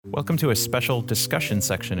Welcome to a special discussion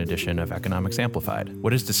section edition of Economics Amplified.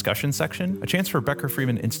 What is discussion section? A chance for Becker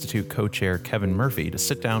Friedman Institute co-chair Kevin Murphy to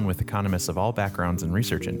sit down with economists of all backgrounds and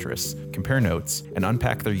research interests, compare notes, and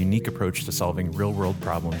unpack their unique approach to solving real-world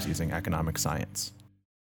problems using economic science.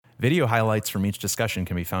 Video highlights from each discussion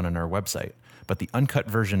can be found on our website, but the uncut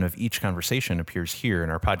version of each conversation appears here in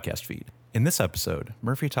our podcast feed. In this episode,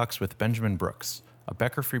 Murphy talks with Benjamin Brooks, a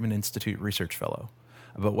Becker Friedman Institute research fellow,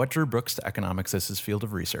 about what drew Brooks to economics as his field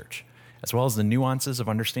of research, as well as the nuances of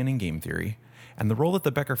understanding game theory, and the role that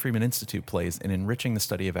the Becker Friedman Institute plays in enriching the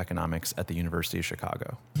study of economics at the University of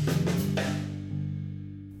Chicago.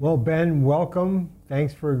 Well, Ben, welcome.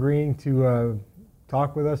 Thanks for agreeing to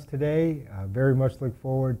talk with us today. Very much look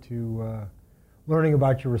forward to learning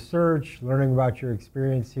about your research, learning about your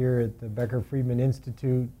experience here at the Becker Friedman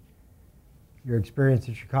Institute, your experience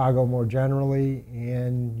in Chicago more generally,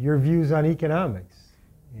 and your views on economics.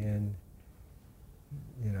 And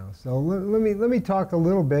so let me talk a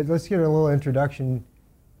little bit. Let's get a little introduction.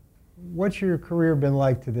 What's your career been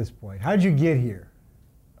like to this point? How did you get here?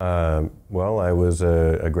 Well, I was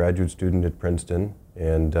a graduate student at Princeton,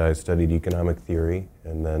 and I studied economic theory,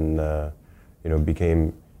 and then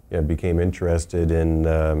became interested in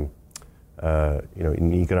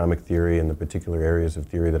in economic theory and the particular areas of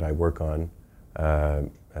theory that I work on,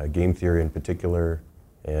 game theory in particular,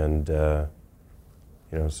 and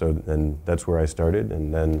so then that's where I started,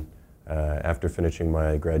 and then after finishing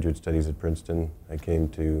my graduate studies at Princeton, I came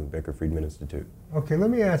to Becker Friedman Institute. Okay, let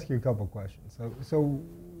me ask you a couple questions. So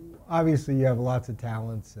obviously you have lots of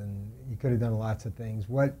talents, and you could have done lots of things.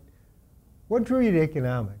 What drew you to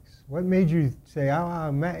economics? What made you say,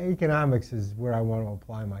 economics is where I want to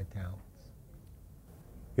apply my talents?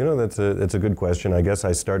 That's a good question. I guess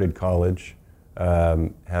I started college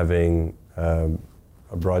having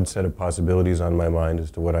a broad set of possibilities on my mind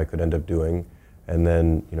as to what I could end up doing, and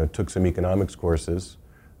then took some economics courses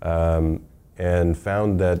and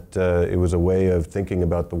found that it was a way of thinking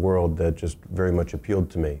about the world that just very much appealed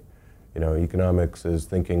to me. Economics is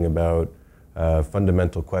thinking about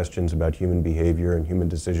fundamental questions about human behavior and human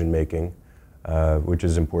decision making, which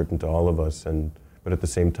is important to all of us, but at the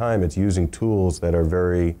same time it's using tools that are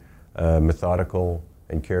very methodical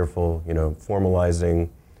and careful, formalizing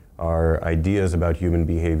our ideas about human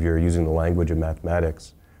behavior using the language of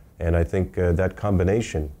mathematics. And I think that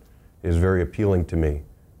combination is very appealing to me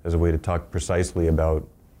as a way to talk precisely about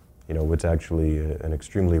what's actually an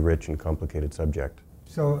extremely rich and complicated subject.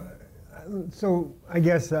 So I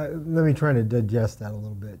guess let me try to digest that a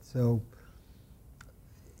little bit. So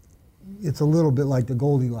it's a little bit like the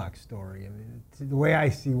Goldilocks story. I mean, it's the way I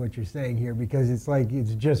see what you're saying here, because it's like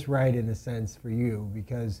it's just right in a sense for you,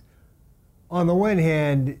 because on the one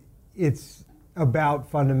hand, it's about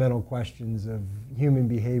fundamental questions of human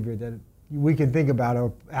behavior that we can think about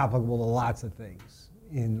are applicable to lots of things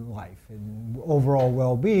in life, and overall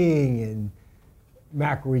well-being, and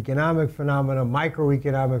macroeconomic phenomena,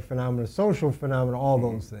 microeconomic phenomena, social phenomena, all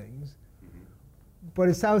those things. But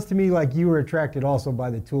it sounds to me like you were attracted also by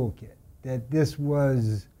the toolkit, that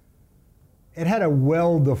it had a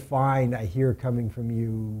well-defined, I hear coming from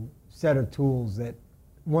you, set of tools that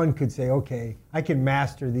one could say, okay, I can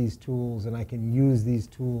master these tools and I can use these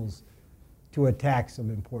tools to attack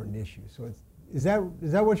some important issues. So is that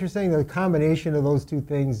what you're saying, the combination of those two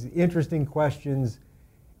things, interesting questions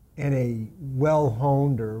and a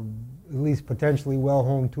well-honed, or at least potentially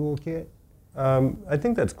well-honed toolkit? I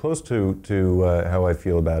think that's close to how I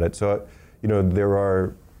feel about it. So, there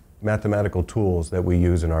are mathematical tools that we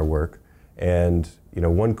use in our work, and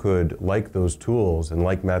one could like those tools and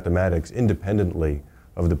like mathematics independently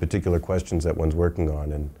of the particular questions that one's working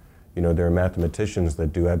on. And there are mathematicians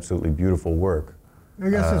that do absolutely beautiful work. I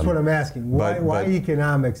guess that's what I'm asking. Why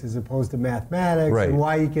economics as opposed to mathematics, right, and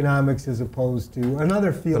why economics as opposed to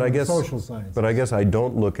another field of social science? But I guess I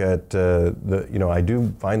don't look at I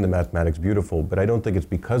do find the mathematics beautiful, but I don't think it's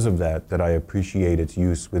because of that I appreciate its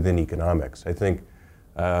use within economics. I think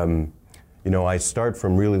I start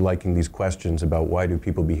from really liking these questions about why do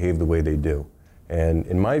people behave the way they do. And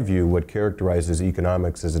in my view, what characterizes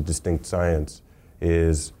economics as a distinct science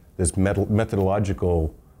is this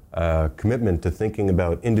methodological commitment to thinking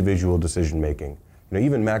about individual decision making.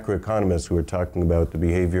 Even macroeconomists who are talking about the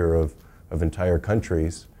behavior of entire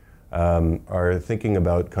countries are thinking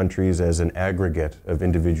about countries as an aggregate of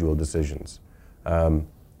individual decisions. And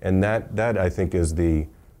that I think is the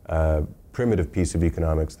primitive piece of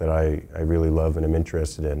economics that I really love and am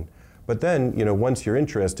interested in. But then, once you're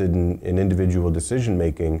interested in individual decision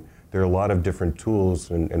making, there are a lot of different tools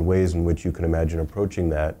and ways in which you can imagine approaching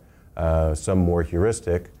that, some more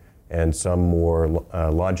heuristic and some more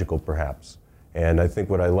logical perhaps. And I think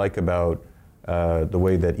what I like about the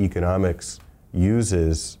way that economics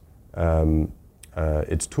uses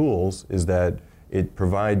its tools is that it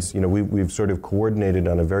provides, we've sort of coordinated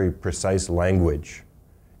on a very precise language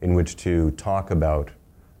in which to talk about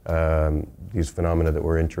these phenomena that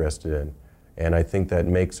we're interested in. And I think that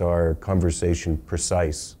makes our conversation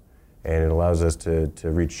precise, and it allows us to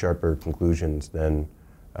reach sharper conclusions than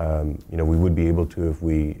we would be able to if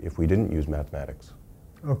we didn't use mathematics.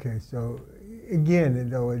 Okay, so again,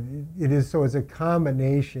 though, it's a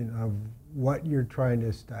combination of what you're trying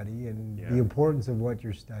to study and the importance of what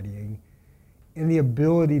you're studying, and the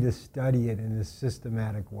ability to study it in a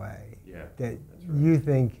systematic way that you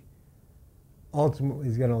think ultimately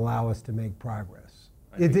is going to allow us to make progress.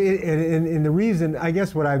 And the reason, I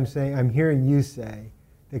guess what I'm saying, I'm hearing you say,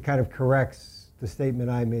 that kind of corrects the statement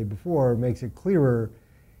I made before, makes it clearer,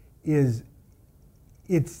 is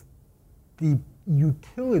it's the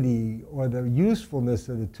utility or the usefulness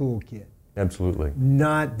of the toolkit. Absolutely.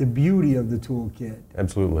 Not the beauty of the toolkit.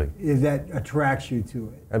 Absolutely. Is that attracts you to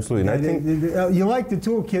it. Absolutely. And I think you like the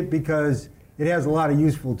toolkit because it has a lot of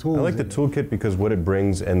useful tools. I like the toolkit because what it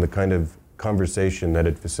brings and the kind of conversation that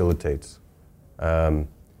it facilitates. And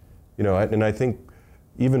I think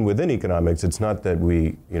even within economics, it's not that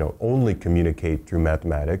we only communicate through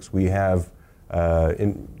mathematics. We have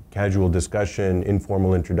in casual discussion,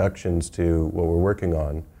 informal introductions to what we're working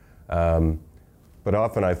on. But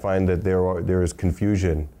often I find that there is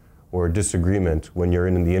confusion or disagreement when you're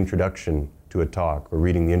in the introduction to a talk or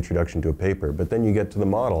reading the introduction to a paper. But then you get to the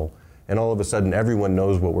model, and all of a sudden everyone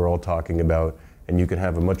knows what we're all talking about, and you can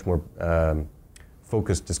have a much more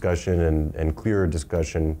focused discussion and clearer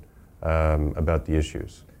discussion about the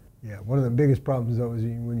issues. Yeah, one of the biggest problems, though, is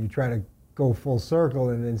when you try to go full circle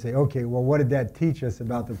and then say, okay, well, what did that teach us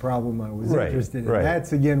about the problem I was interested in? Right.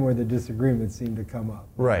 That's, again, where the disagreements seem to come up.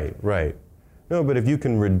 Right. No, but if you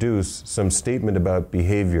can reduce some statement about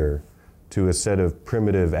behavior to a set of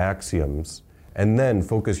primitive axioms and then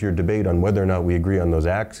focus your debate on whether or not we agree on those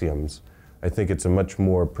axioms, I think it's a much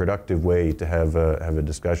more productive way to have a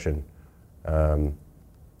discussion.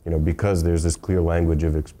 Because there's this clear language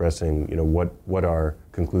of expressing, what our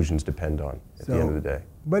conclusions depend on at the end of the day.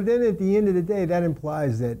 But then at the end of the day, that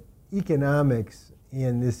implies that economics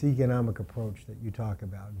and this economic approach that you talk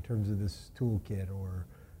about in terms of this toolkit or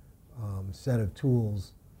set of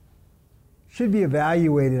tools should be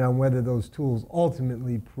evaluated on whether those tools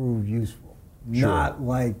ultimately prove useful. Sure. Not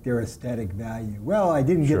like their aesthetic value. Well, I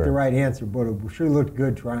didn't get the right answer, but it sure looked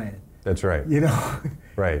good trying. That's right.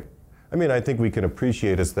 Right. I mean, I think we can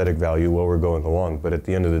appreciate aesthetic value while we're going along, but at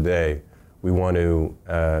the end of the day, we want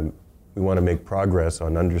to make progress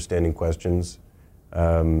on understanding questions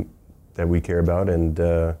that we care about, and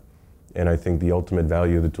I think the ultimate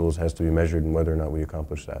value of the tools has to be measured in whether or not we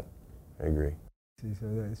accomplish that. I agree.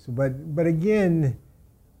 But again,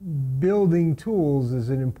 building tools is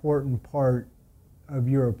an important part of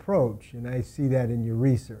your approach, and I see that in your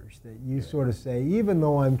research, that you sort of say, even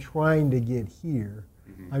though I'm trying to get here,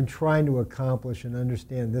 I'm trying to accomplish and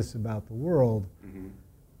understand this about the world,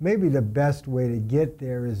 maybe the best way to get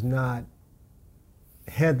there is not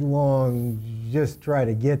headlong, just try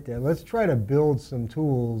to get there. Let's try to build some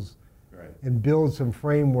tools and build some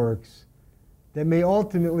frameworks that may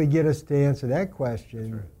ultimately get us to answer that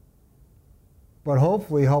question, but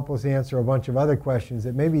hopefully help us answer a bunch of other questions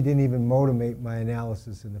that maybe didn't even motivate my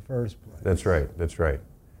analysis in the first place. That's right.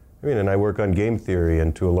 I mean, and I work on game theory,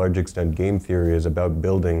 and to a large extent, game theory is about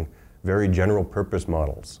building very general purpose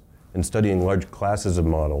models and studying large classes of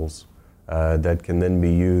models that can then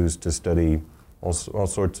be used to study all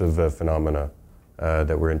sorts of phenomena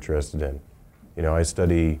that we're interested in. I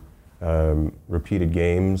study repeated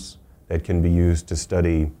games that can be used to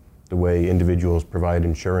study the way individuals provide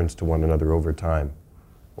insurance to one another over time,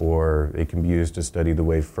 or it can be used to study the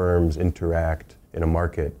way firms interact in a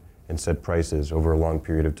market and set prices over a long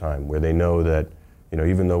period of time, where they know that,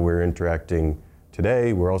 even though we're interacting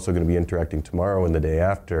today, we're also going to be interacting tomorrow and the day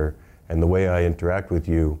after, and the way I interact with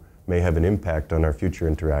you may have an impact on our future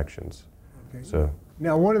interactions. Okay. So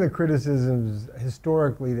now, one of the criticisms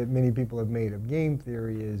historically that many people have made of game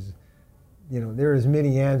theory is, there are as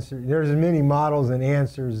many models and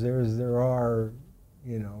answers as there are,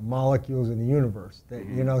 molecules in the universe.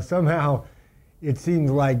 That somehow it seems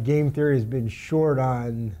like game theory has been short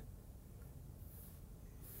on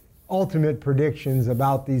ultimate predictions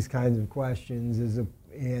about these kinds of questions,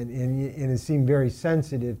 and it seemed very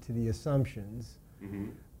sensitive to the assumptions.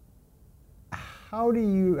 How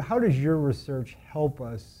does your research help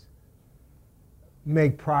us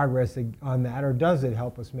make progress on that, or does it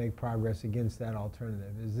help us make progress against that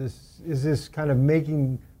alternative? Is this kind of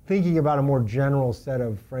making thinking about a more general set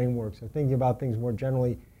of frameworks or thinking about things more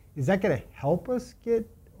generally, is that going to help us get,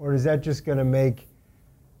 or is that just going to make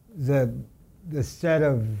the set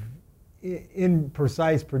of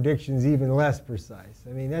imprecise predictions even less precise?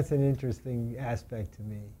 I mean, that's an interesting aspect to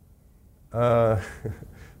me.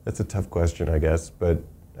 That's a tough question, I guess, but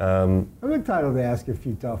I'm entitled to ask a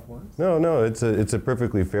few tough ones. No, it's a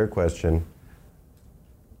perfectly fair question.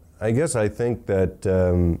 I guess I think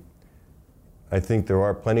that I think there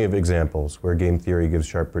are plenty of examples where game theory gives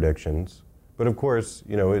sharp predictions. But of course,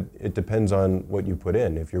 it depends on what you put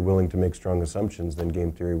in. If you're willing to make strong assumptions, then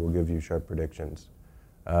game theory will give you sharp predictions.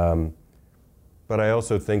 But I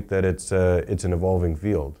also think that it's an evolving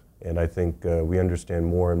field, and I think we understand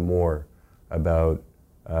more and more about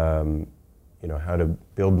how to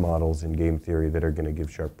build models in game theory that are going to give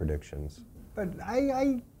sharp predictions. But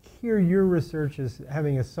I hear your research as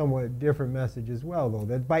having a somewhat different message as well, though,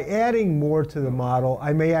 that by adding more to the model,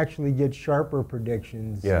 I may actually get sharper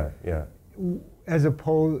predictions. Yeah. As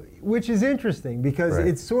opposed, which is interesting because Right.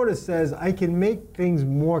 it sort of says I can make things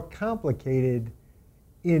more complicated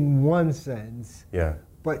in one sense, Yeah.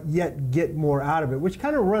 but yet get more out of it, which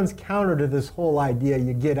kind of runs counter to this whole idea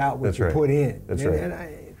you get out what That's you right. put in. That's And- right.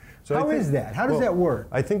 and So how I think- is that? How does that work?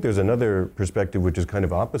 I think there's another perspective which is kind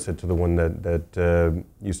of opposite to the one that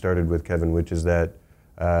you started with, Kevin, which is that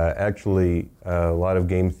actually a lot of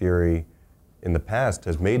game theory in the past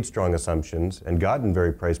has made strong assumptions and gotten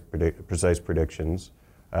very precise predictions,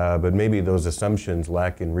 but maybe those assumptions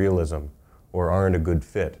lack in realism or aren't a good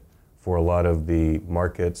fit for a lot of the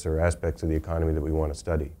markets or aspects of the economy that we want to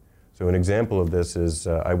study. So an example of this is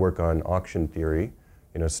I work on auction theory,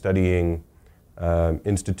 studying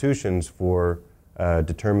institutions for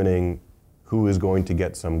determining who is going to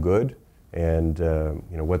get some good and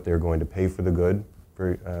what they're going to pay for the good,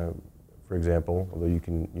 for example, although you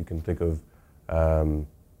can think of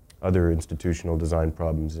other institutional design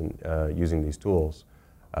problems in using these tools.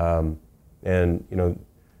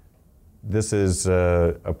 This is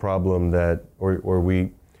a problem that, or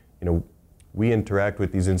we interact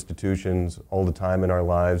with these institutions all the time in our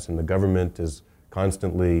lives, and the government is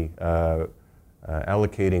constantly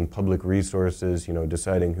allocating public resources,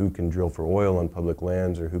 deciding who can drill for oil on public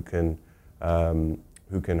lands or who can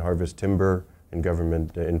harvest timber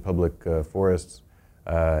in public forests.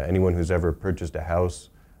 Anyone who's ever purchased a house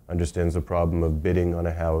understands the problem of bidding on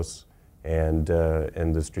a house and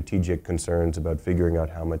the strategic concerns about figuring out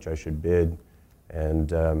how much I should bid. And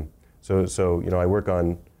so I work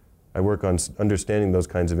on understanding those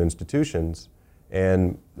kinds of institutions.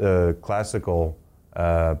 And the classical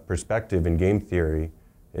perspective in game theory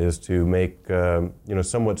is to make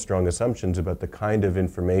somewhat strong assumptions about the kind of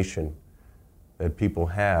information that people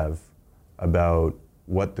have about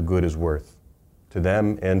what the good is worth to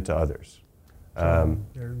them and to others.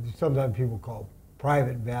 Sometimes people call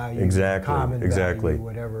private value, Exactly, common exactly. value,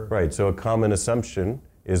 whatever. Right, so a common assumption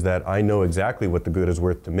is that I know exactly what the good is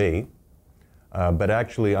worth to me, but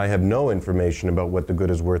actually I have no information about what the good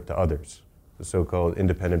is worth to others, the so-called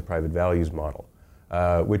independent private values model,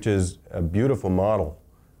 which is a beautiful model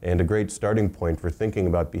and a great starting point for thinking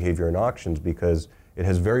about behavior in auctions because it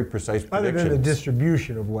has very precise predictions. Other than the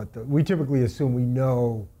distribution of we typically assume we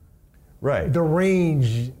know Right. the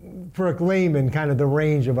range, for a layman, kind of the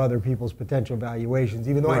range of other people's potential valuations,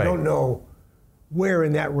 even though I Right. don't know where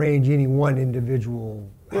in that range any one individual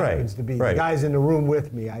happens to be. Right. The guys in the room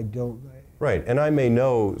with me, I don't. Right, and I may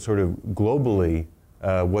know sort of globally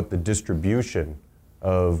what the distribution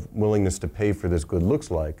of willingness to pay for this good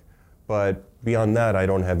looks like, but beyond that, I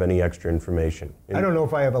don't have any extra information. I don't know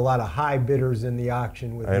if I have a lot of high bidders in the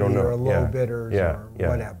auction with I don't me know. or low Yeah. bidders Yeah. or Yeah.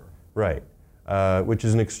 whatever. Right, which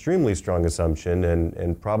is an extremely strong assumption,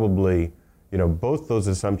 and probably, both those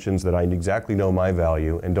assumptions that I exactly know my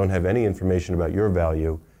value and don't have any information about your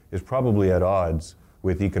value is probably at odds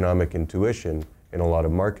with economic intuition in a lot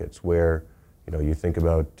of markets where, you think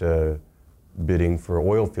about bidding for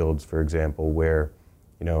oil fields, for example, where,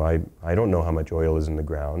 I don't know how much oil is in the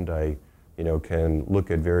ground. I, can look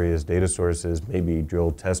at various data sources, maybe drill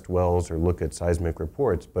test wells or look at seismic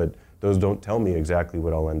reports, but those don't tell me exactly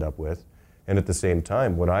what I'll end up with. And at the same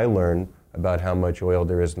time, what I learn about how much oil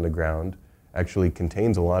there is in the ground actually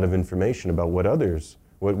contains a lot of information about what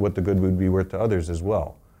the good would be worth to others as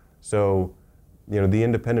well. So, the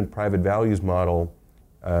independent private values model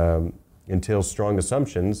entails strong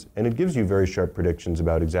assumptions, and it gives you very sharp predictions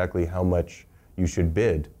about exactly how much you should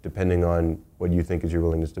bid, depending on what you think is your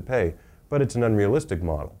willingness to pay. But it's an unrealistic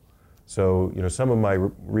model. So, some of my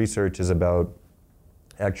research is about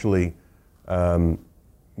actually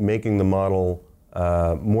making the model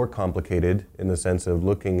more complicated in the sense of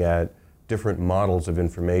looking at different models of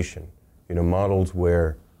information. Models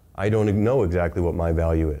where I don't know exactly what my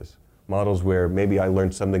value is. Models where maybe I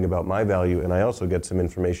learned something about my value and I also get some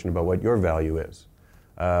information about what your value is.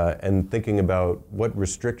 And thinking about what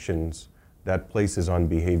restrictions that places on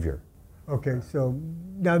behavior. Okay, so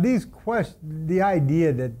now the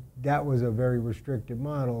idea that that was a very restrictive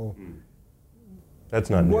model That's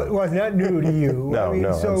not new. was not new to you. No,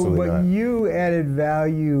 absolutely but not. you added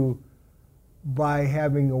value by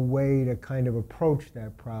having a way to kind of approach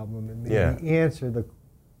that problem and maybe answer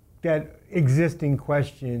that existing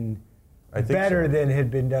question better than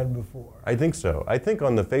had been done before. I think so. I think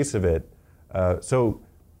on the face of it,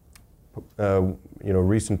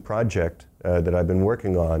 recent project that I've been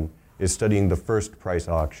working on is studying the first price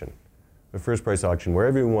auction. The first price auction where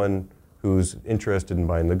everyone who's interested in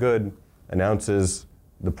buying the good announces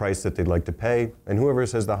the price that they'd like to pay, and whoever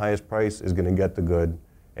says the highest price is going to get the good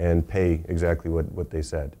and pay exactly what they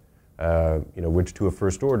said. Which to a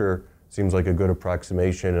first order seems like a good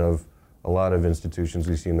approximation of a lot of institutions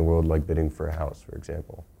we see in the world, like bidding for a house, for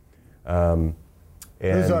example.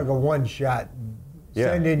 This is like a one-shot.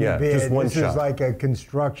 Send in your bid. Just one this shot. is like a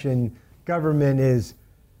construction. Government is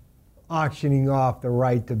auctioning off the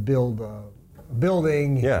right to build a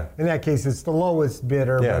building. Yeah. In that case, it's the lowest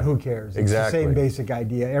bidder, but who cares? It's Exactly. the same basic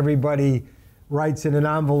idea. Everybody writes in an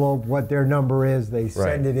envelope what their number is. They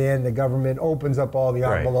send it in. The government opens up all the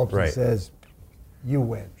envelopes and says, you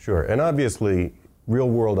win. Sure, and obviously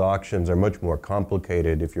real-world auctions are much more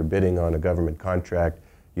complicated. If you're bidding on a government contract,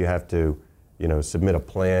 you have to submit a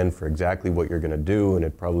plan for exactly what you're going to do, and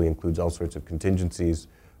it probably includes all sorts of contingencies.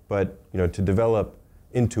 But to develop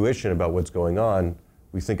intuition about what's going on,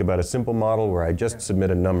 we think about a simple model where I just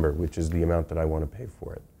submit a number, which is the amount that I want to pay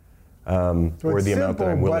for it, or the amount that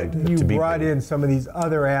I'm willing to be paid. You brought in some of these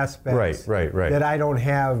other aspects Right. that I don't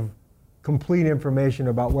have complete information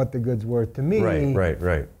about what the good's worth to me.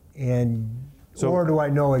 Right. Or do I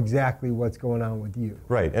know exactly what's going on with you?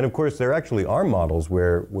 Right, and of course there actually are models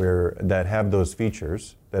where that have those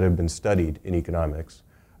features that have been studied in economics,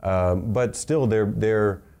 but still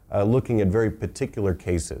they're looking at very particular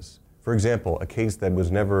cases. For example, a case that was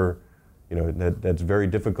never, that's very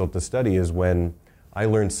difficult to study is when I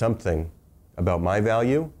learn something about my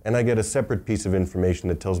value and I get a separate piece of information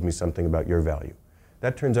that tells me something about your value.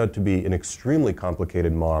 That turns out to be an extremely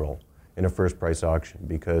complicated model in a first price auction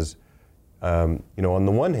because on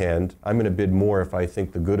the one hand, I'm going to bid more if I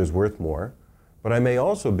think the good is worth more, but I may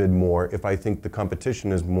also bid more if I think the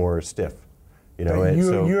competition is more stiff.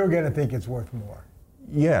 You're going to think it's worth more.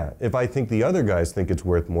 Yeah, if I think the other guys think it's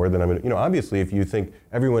worth more, then I'm going to, obviously if you think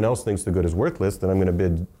everyone else thinks the good is worthless, then I'm going to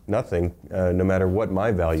bid nothing, no matter what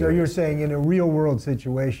my value is. So you're saying in a real world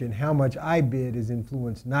situation, how much I bid is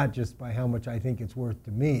influenced not just by how much I think it's worth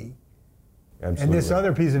to me. Absolutely. And this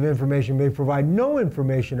other piece of information may provide no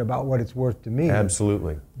information about what it's worth to me.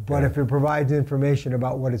 Absolutely. But if it provides information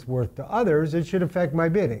about what it's worth to others, it should affect my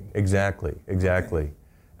bidding. Exactly.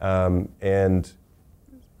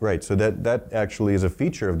 Right, so that actually is a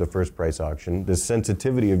feature of the first price auction, the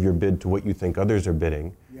sensitivity of your bid to what you think others are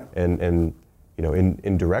bidding, and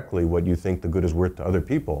indirectly what you think the good is worth to other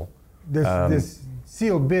people. This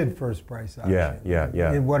sealed bid first price auction. Yeah.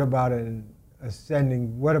 And what about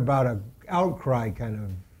what about an outcry kind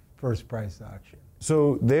of first price auction?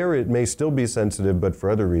 So there it may still be sensitive, but for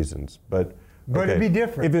other reasons. But it'd be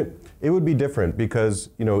different. It would be different because,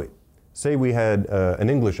 say we had an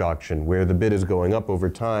English auction where the bid is going up over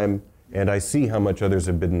time and I see how much others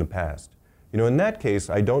have bid in the past. In that case,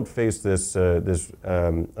 I don't face this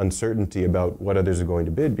uncertainty about what others are going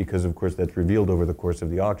to bid because, of course, that's revealed over the course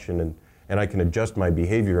of the auction and I can adjust my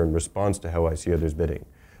behavior in response to how I see others bidding.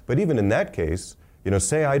 But even in that case,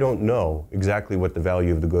 say I don't know exactly what the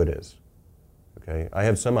value of the good is. Okay? I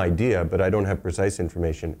have some idea, but I don't have precise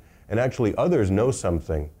information. And actually others know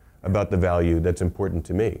something about the value that's important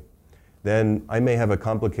to me. Then I may have a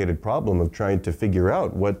complicated problem of trying to figure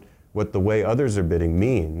out what the way others are bidding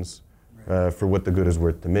means for what the good is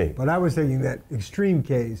worth to me. But I was thinking that extreme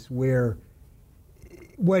case where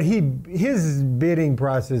his bidding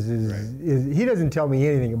process is he doesn't tell me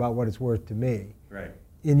anything about what it's worth to me. Right.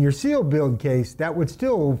 In your seal build case, that would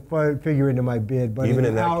still figure into my bid, but even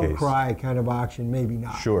in that outcry kind of auction, maybe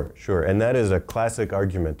not. Sure. And that is a classic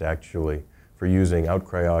argument, actually, for using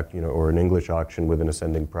outcry or an English auction with an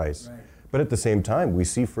ascending price. Right. But at the same time, we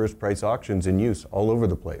see first price auctions in use all over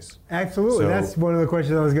the place. Absolutely. That's one of the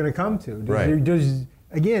questions I was going to come to.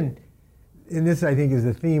 Again, and this I think is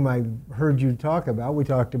the theme I heard you talk about, we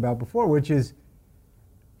talked about before, which is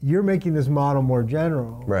you're making this model more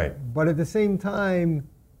general. Right. But at the same time,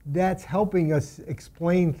 that's helping us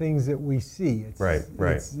explain things that we see. Right.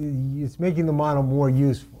 It's making the model more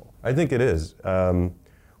useful. I think it is.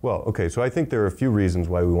 Well, okay, so I think there are a few reasons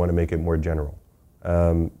why we want to make it more general.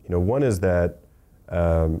 One is that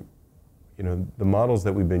the models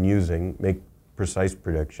that we've been using make precise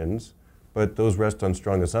predictions, but those rest on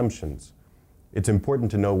strong assumptions. It's important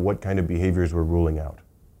to know what kind of behaviors we're ruling out.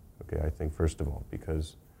 Okay, I think first of all,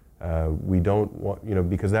 because we don't want,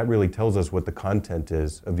 because that really tells us what the content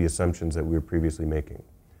is of the assumptions that we were previously making.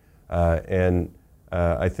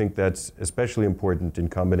 I think that's especially important in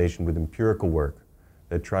combination with empirical work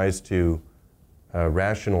that tries to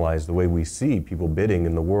rationalize the way we see people bidding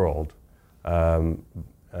in the world by,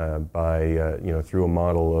 through a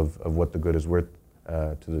model of what the good is worth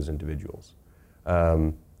to those individuals.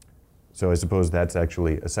 So I suppose that's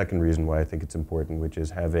actually a second reason why I think it's important, which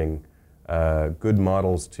is having good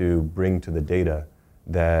models to bring to the data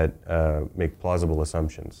that make plausible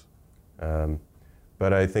assumptions.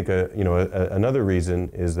 But I think another reason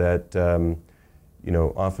is that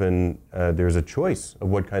often there's a choice of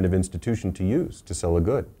what kind of institution to use to sell a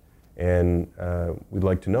good. And we'd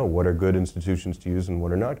like to know what are good institutions to use and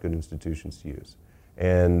what are not good institutions to use.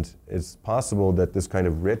 And it's possible that this kind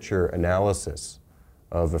of richer analysis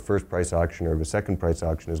of a first price auction or of a second price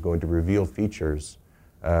auction is going to reveal features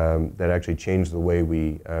that actually change the way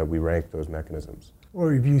we rank those mechanisms.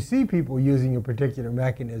 Or if you see people using a particular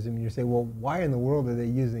mechanism, you say, well, why in the world are they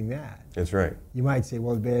using that? That's right. You might say,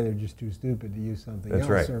 well, they're just too stupid to use something else.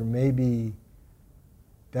 Right. Or maybe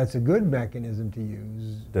that's a good mechanism to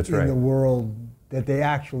use right. the world that they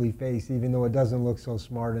actually face, even though it doesn't look so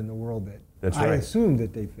smart in the world that I assume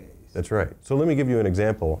that they face. That's right. So let me give you an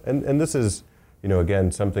example. And this is,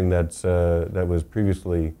 again, something that's, that was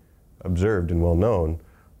previously observed and well known.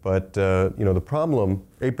 But, the problem,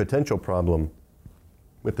 a potential problem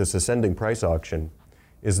with this ascending price auction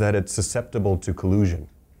is that it's susceptible to collusion.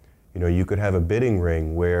 You could have a bidding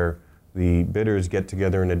ring where the bidders get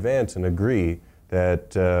together in advance and agree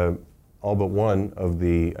that all but one of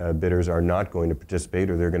the bidders are not going to participate,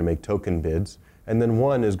 or they're going to make token bids, and then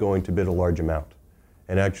one is going to bid a large amount.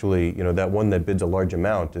 And actually, that one that bids a large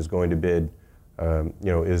amount is going to bid,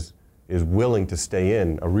 is willing to stay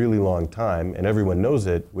in a really long time, and everyone knows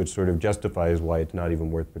it, which sort of justifies why it's not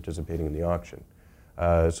even worth participating in the auction.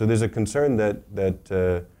 So there's a concern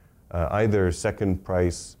that either second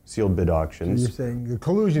price sealed bid auctions. So you're saying the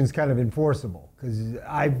collusion is kind of enforceable, because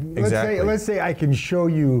Exactly. let's say I can show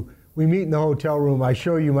you. We meet in the hotel room. I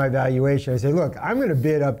show you my valuation. I say, look, I'm going to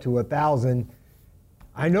bid up to 1,000.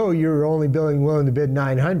 I know you're only willing to bid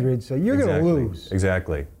 900, so you're going to lose.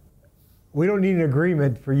 Exactly. We don't need an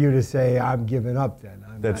agreement for you to say I'm giving up. Then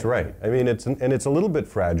That's right. I mean, it's a little bit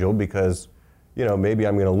fragile because, maybe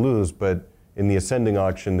I'm going to lose, but in the ascending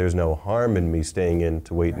auction, there's no harm in me staying in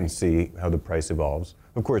to wait and see how the price evolves.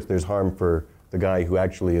 Of course, there's harm for the guy who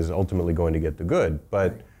actually is ultimately going to get the good,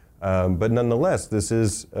 but nonetheless, this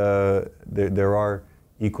is there are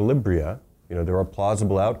equilibria. There are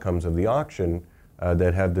plausible outcomes of the auction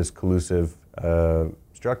that have this collusive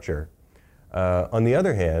structure. On the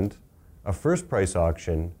other hand, a first price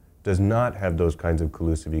auction does not have those kinds of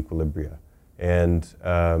collusive equilibria, and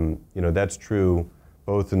that's true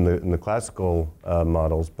both in the classical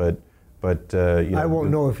models, but I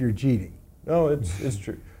won't know if you're cheating. No, it's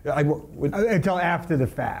true. Until after the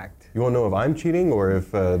fact. You won't know if I'm cheating or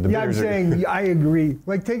if the bidders I'm saying I agree.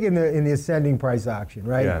 Like take in the ascending price auction,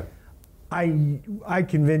 right? Yeah. I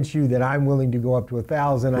convince you that I'm willing to go up to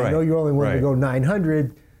 1,000. Right. I know you're only willing to Right. go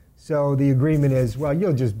 900. So the agreement is, well,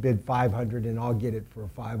 you'll just bid 500 and I'll get it for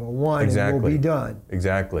 501 Exactly. and we'll be done.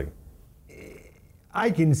 Exactly. I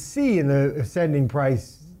can see in the ascending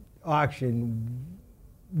price auction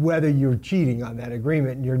whether you're cheating on that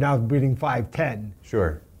agreement and you're now bidding 510.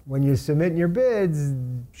 Sure. When you're submitting your bids,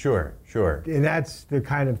 Sure. and that's the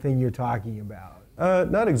kind of thing you're talking about.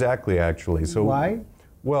 Not exactly, actually. So why?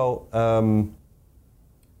 Well,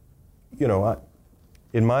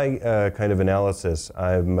 in my kind of analysis,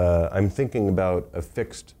 I'm thinking about a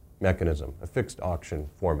fixed mechanism, a fixed auction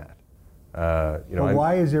format. But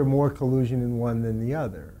why is there more collusion in one than the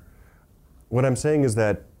other? What I'm saying is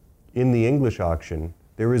that in the English auction,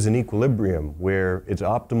 there is an equilibrium where it's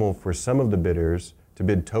optimal for some of the bidders to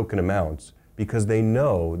bid token amounts because they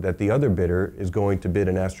know that the other bidder is going to bid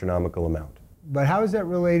an astronomical amount. But how is that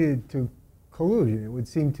related to collusion? It would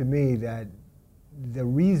seem to me that the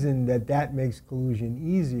reason that makes collusion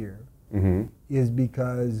easier is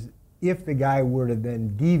because if the guy were to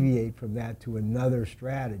then deviate from that to another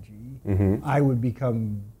strategy, I would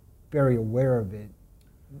become very aware of it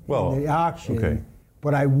in the auction, okay.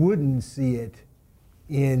 but I wouldn't see it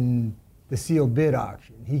in the sealed bid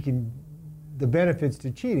auction. The benefits to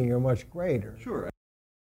cheating are much greater. Sure.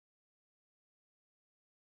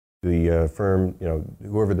 The firm,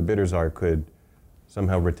 whoever the bidders are, could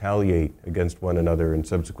somehow retaliate against one another in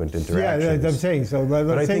subsequent interactions. Yeah, I'm saying. So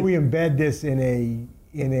let's say we embed this in a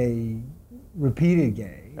repeated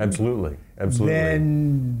game. Absolutely.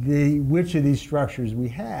 Then which of these structures we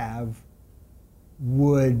have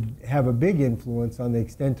would have a big influence on the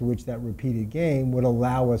extent to which that repeated game would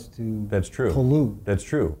allow us to collude. That's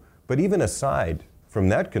true. But even aside from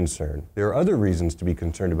that concern, there are other reasons to be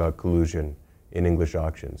concerned about collusion in English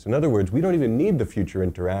auctions. In other words, we don't even need the future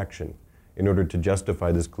interaction in order to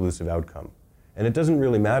justify this collusive outcome. And it doesn't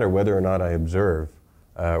really matter whether or not I observe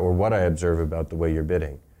or what I observe about the way you're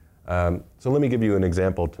bidding. So let me give you an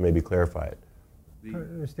example to maybe clarify it. I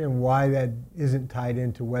don't understand why that isn't tied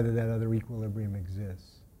into whether that other equilibrium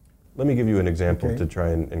exists. Let me give you an example to try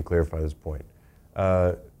and clarify this point.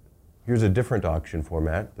 Here's a different auction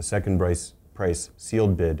format, the second price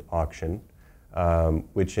sealed bid auction,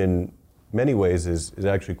 which in many ways is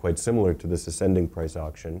actually quite similar to this ascending price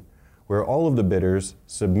auction, where all of the bidders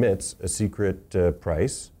submits a secret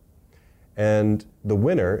price, and the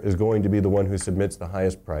winner is going to be the one who submits the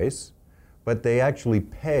highest price, but they actually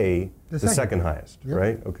pay the second highest,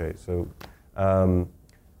 right? Okay, so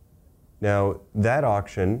now that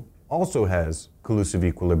auction also has collusive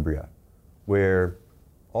equilibria, where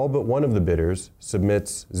all but one of the bidders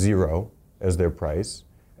submits 0 as their price,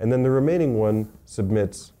 and then the remaining one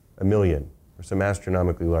submits $1 million, or some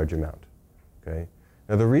astronomically large amount, okay?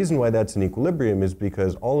 Now the reason why that's an equilibrium is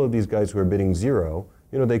because all of these guys who are bidding 0,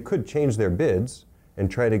 they could change their bids and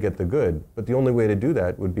try to get the good, but the only way to do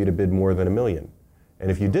that would be to bid more than $1 million. And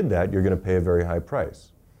if you did that, you're going to pay a very high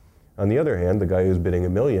price. On the other hand, the guy who's bidding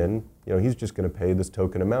 $1 million, he's just going to pay this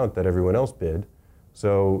token amount that everyone else bid.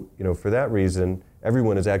 So, for that reason,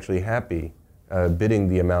 everyone is actually happy bidding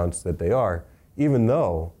the amounts that they are, even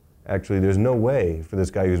though actually there's no way for this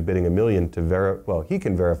guy who's bidding $1 million to verify. Well, he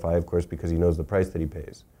can verify, of course, because he knows the price that he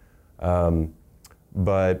pays.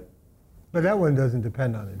 But that one doesn't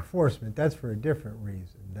depend on enforcement. That's for a different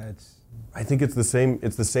reason. I think it's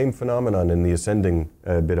the same phenomenon in the ascending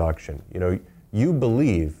bid auction. You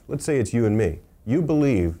believe, let's say it's you and me, you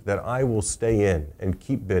believe that I will stay in and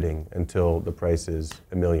keep bidding until the price is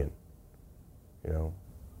 $1 million.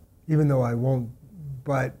 Even though I won't,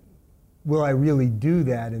 but will I really do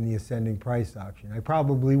that in the ascending price auction? I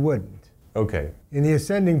probably wouldn't. Okay. In the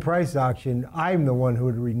ascending price auction, I'm the one who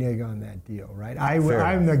would renege on that deal, right?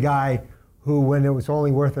 I'm the guy who, when it was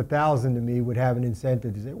only worth $1,000 to me, would have an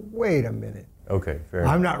incentive to say, wait a minute. Okay, fair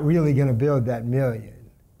enough. I'm not really going to build that $1 million.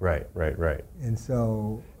 Right. And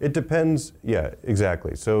so... It depends, yeah,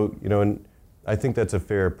 exactly. So, and I think that's a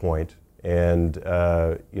fair point. And,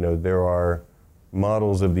 there are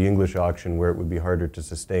models of the English auction where it would be harder to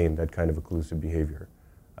sustain that kind of occlusive behavior.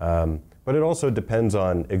 But it also depends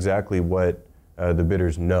on exactly what the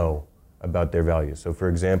bidders know about their value. So, for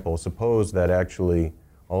example, suppose that actually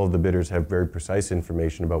all of the bidders have very precise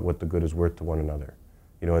information about what the good is worth to one another.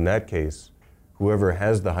 In that case, whoever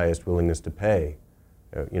has the highest willingness to pay,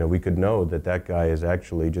 we could know that that guy is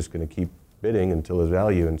actually just going to keep bidding until his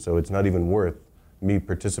value, and so it's not even worth me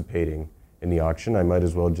participating in the auction. I might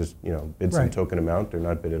as well just, bid some token amount or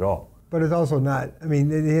not bid at all. But it's also not,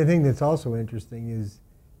 the thing that's also interesting is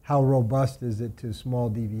how robust is it to small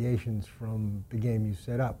deviations from the game you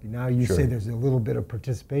set up? Now you say there's a little bit of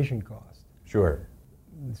participation cost. Sure.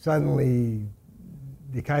 Suddenly,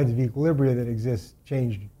 the kinds of equilibria that exist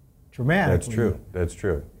changed dramatically. That's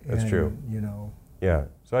true. Yeah.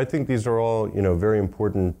 So I think these are all, very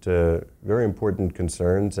important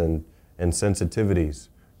concerns and sensitivities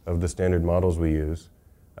of the standard models we use.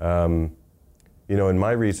 In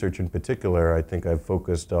my research in particular, I think I've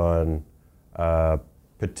focused on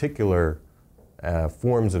particular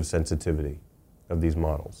forms of sensitivity of these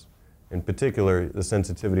models. In particular, the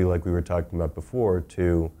sensitivity, like we were talking about before,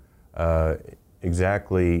 to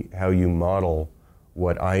exactly how you model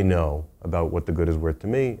what I know about what the good is worth to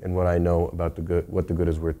me and what I know about what the good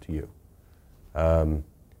is worth to you.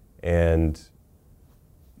 And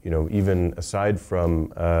even aside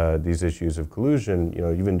from these issues of collusion,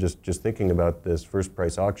 even just thinking about this first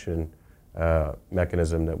price auction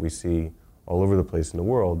mechanism that we see all over the place in the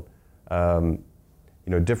world,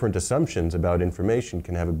 different assumptions about information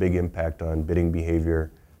can have a big impact on bidding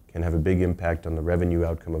behavior, can have a big impact on the revenue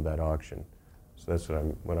outcome of that auction. So that's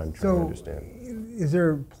what I'm trying to understand. Is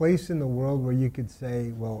there a place in the world where you could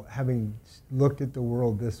say, well, having looked at the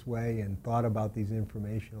world this way and thought about these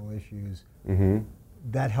informational issues,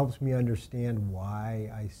 that helps me understand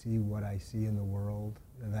why I see what I see in the world?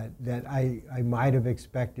 That I might have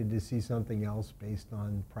expected to see something else based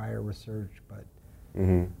on prior research, but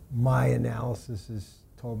my analysis has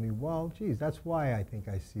told me, well, geez, that's why I think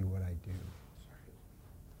I see what I do.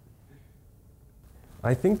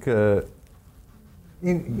 I think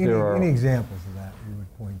Any examples of that you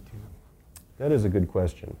would point to? that is a good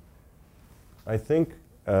question. I think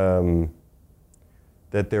that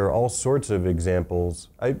there are all sorts of examples.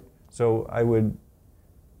 I would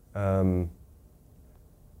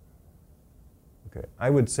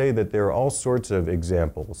say that there are all sorts of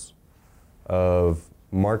examples of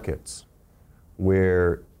markets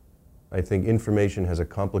where I think information has a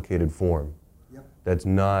complicated form that's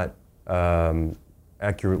not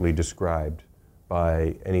accurately described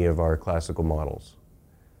by any of our classical models.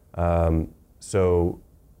 So,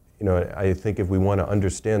 I think if we want to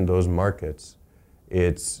understand those markets,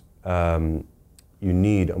 it's you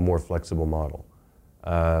need a more flexible model.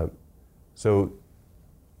 So,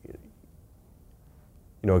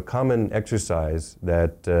 a common exercise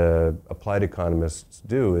that applied economists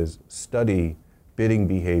do is study bidding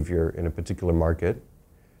behavior in a particular market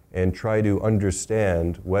and try to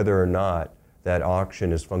understand whether or not that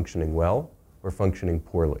auction is functioning well or functioning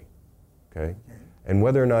poorly. Okay? And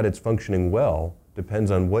whether or not it's functioning well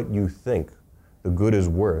depends on what you think the good is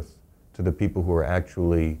worth to the people who are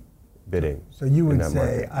actually bidding. So you would that say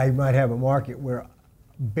market. I might have a market where,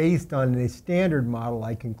 based on a standard model,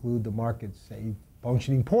 I conclude the market's, say,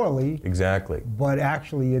 functioning poorly. Exactly. But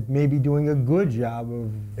actually it may be doing a good job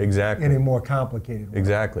of Exactly. in a more complicated way.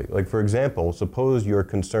 Exactly. Like, for example, suppose you're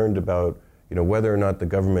concerned about whether or not the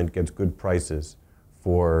government gets good prices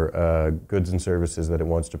for goods and services that it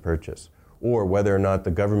wants to purchase, or whether or not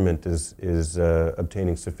the government is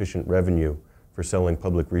obtaining sufficient revenue for selling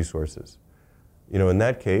public resources. In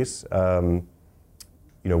that case, the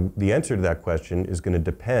answer to that question is going to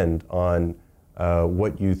depend on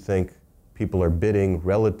what you think people are bidding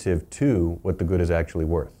relative to what the good is actually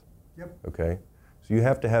worth. Yep. Okay? So you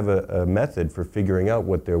have to have a method for figuring out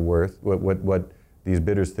what they're worth, what these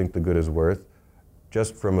bidders think the good is worth,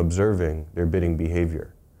 just from observing their bidding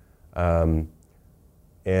behavior. And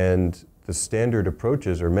the standard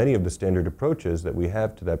approaches, or many of the standard approaches that we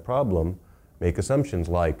have to that problem, make assumptions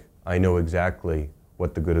like, I know exactly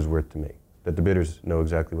what the good is worth to me, that the bidders know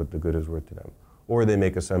exactly what the good is worth to them. Or they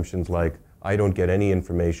make assumptions like, I don't get any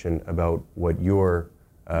information about what your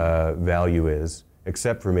value is,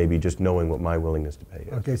 except for maybe just knowing what my willingness to pay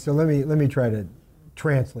is. Okay, so let me try to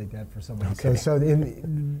translate that for somebody. Okay. So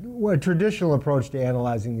what a traditional approach to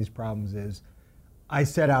analyzing these problems is, I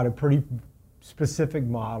set out a pretty specific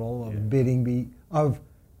model of bidding of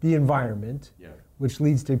the environment, which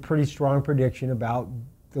leads to a pretty strong prediction about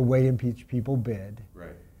the way in which people bid.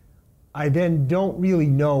 Right. I then don't really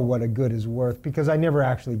know what a good is worth because I never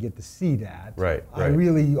actually get to see that. Right.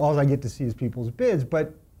 All I get to see is people's bids.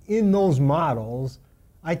 But in those models,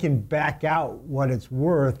 I can back out what it's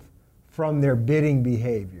worth from their bidding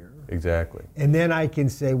behavior. Exactly. And then I can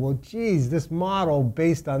say, well, geez, this model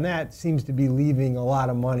based on that seems to be leaving a lot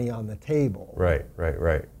of money on the table. Right.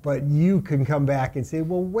 But you can come back and say,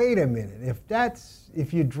 well, wait a minute.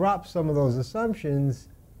 If you drop some of those assumptions,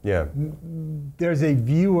 there's a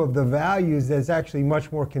view of the values that's actually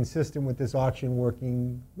much more consistent with this auction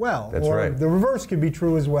working well. That's or right. The reverse could be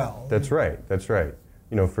true as well. That's right.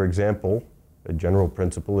 For example, a general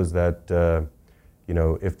principle is that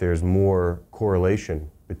if there's more correlation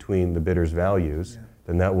between the bidder's values,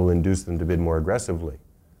 then that will induce them to bid more aggressively.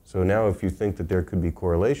 So now if you think that there could be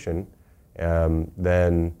correlation,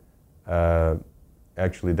 then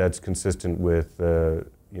actually that's consistent with the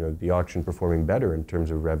auction performing better in terms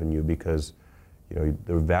of revenue, because the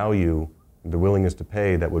value, the willingness to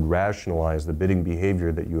pay that would rationalize the bidding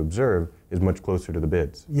behavior that you observe is much closer to the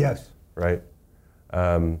bids. Yes. Right?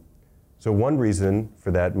 So one reason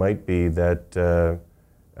for that might be that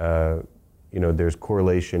there's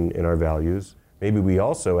correlation in our values. Maybe we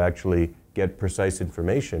also actually get precise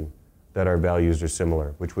information that our values are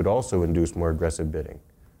similar, which would also induce more aggressive bidding.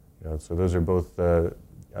 So those are both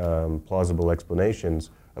plausible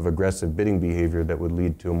explanations of aggressive bidding behavior that would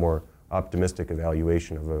lead to a more optimistic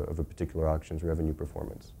evaluation of a particular auction's revenue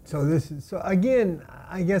performance. So again,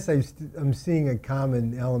 I guess I'm seeing a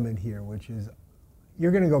common element here, which is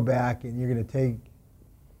you're going to go back and you're going to take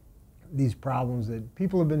these problems that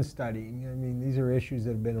people have been studying. I mean, these are issues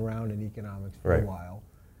that have been around in economics for a while.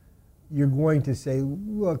 You're going to say,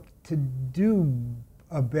 look, to do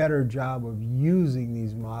a better job of using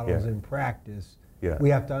these models in practice, we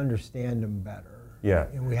have to understand them better.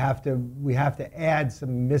 And we have to add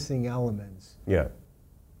some missing elements.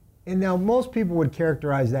 And now most people would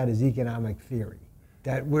characterize that as economic theory.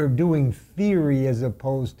 that we're doing theory as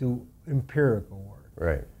opposed to empirical work.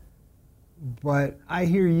 Right. But I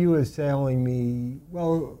hear you as telling me,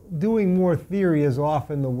 well, doing more theory is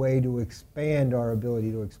often the way to expand our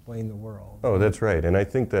ability to explain the world. Oh, that's right. And I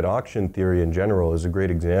think that auction theory in general is a great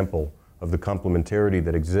example of the complementarity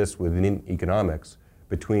that exists within economics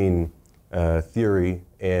between theory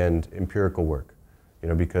and empirical work.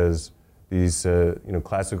 Because these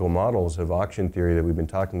classical models of auction theory that we've been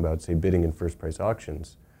talking about, say bidding and first price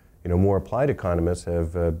auctions, more applied economists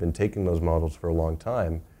have been taking those models for a long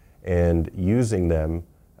time and using them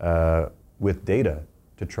with data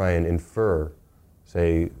to try and infer,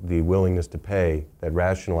 say, the willingness to pay that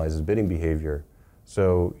rationalizes bidding behavior.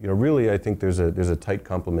 So, really, I think there's a tight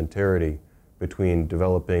complementarity between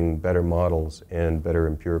developing better models and better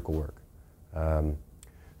empirical work.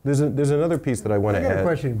 There's another piece that I want to add. I got a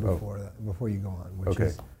question before you go on, which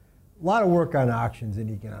is a lot of work on auctions in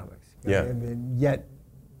economics. Yeah. I mean, yet,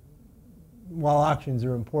 while auctions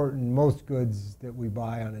are important, most goods that we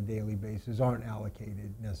buy on a daily basis aren't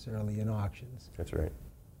allocated necessarily in auctions. That's right.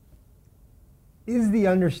 Is the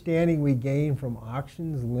understanding we gain from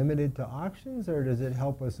auctions limited to auctions, or does it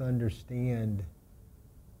help us understand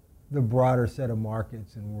the broader set of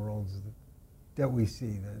markets and worlds that we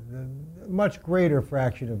see, the much greater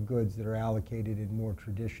fraction of goods that are allocated in more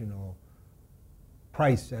traditional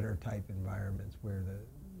price setter type environments where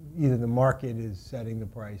either the market is setting the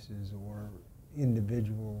prices or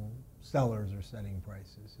individual sellers are setting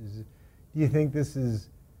prices? Do you think this is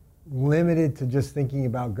limited to just thinking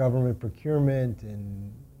about government procurement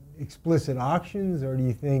and explicit auctions, or do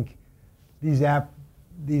you think these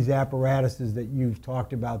apparatuses that you've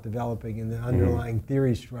talked about developing in the underlying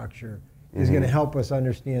theory structure is going to help us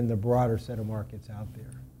understand the broader set of markets out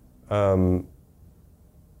there?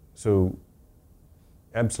 So,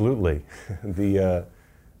 absolutely.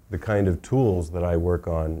 The kind of tools that I work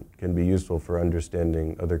on can be useful for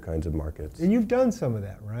understanding other kinds of markets. And you've done some of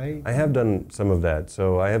that, right? I have done some of that.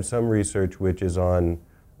 So I have some research which is on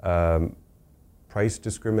price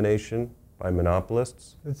discrimination by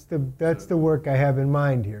monopolists. That's the work I have in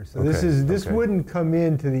mind here. So this wouldn't come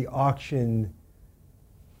into the auction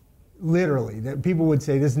literally. That people would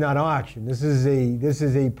say this is not auction. This is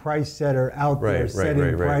a price setter out there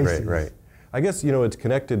setting prices. Right. I guess it's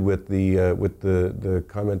connected with the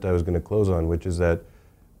comment I was going to close on, which is that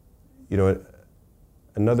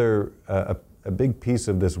another a big piece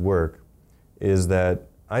of this work is that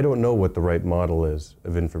I don't know what the right model is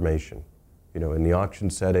of information, in the auction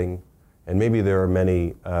setting, and maybe there are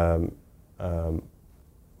many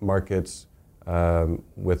markets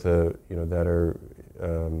with that are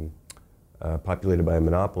populated by a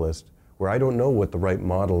monopolist where I don't know what the right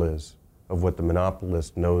model is of what the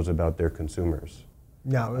monopolist knows about their consumers.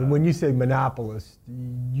 Now, when you say monopolist,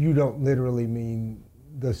 you don't literally mean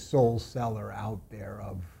the sole seller out there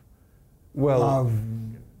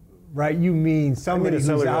right? You mean somebody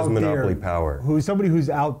who's out monopoly there, power. Somebody who's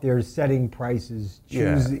out there setting prices,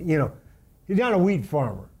 choosing. He's not a wheat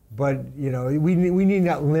farmer, but we need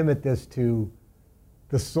not limit this to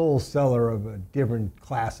the sole seller of a different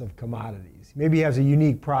class of commodities. Maybe he has a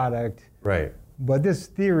unique product. Right. But this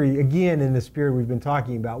theory, again, in the spirit we've been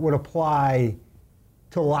talking about, would apply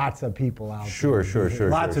to lots of people out there. Sure.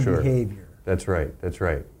 Lots of behavior. That's right.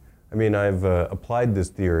 I mean, I've applied this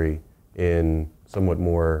theory in somewhat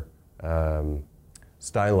more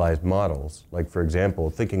stylized models, like, for example,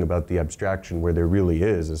 thinking about the abstraction where there really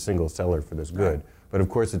is a single seller for this good. Right. But of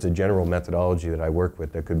course, it's a general methodology that I work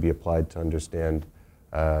with that could be applied to understand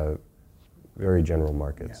very general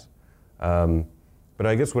markets. Yeah. But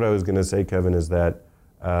I guess what I was going to say, Kevin, is that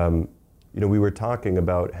we were talking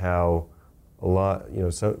about how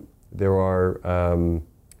there are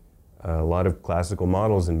a lot of classical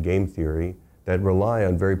models in game theory that rely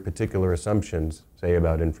on very particular assumptions, say,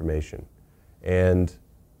 about information. And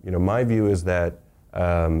my view is that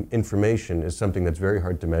information is something that's very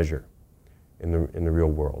hard to measure in the real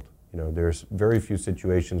world. There's very few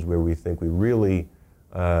situations where we think we really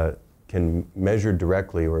can measure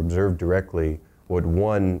directly or observe directly what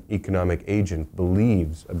one economic agent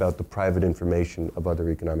believes about the private information of other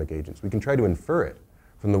economic agents. We can try to infer it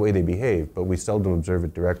from the way they behave, but we seldom observe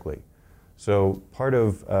it directly. So part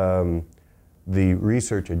of the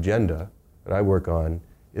research agenda that I work on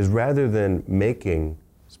is, rather than making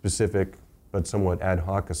specific but somewhat ad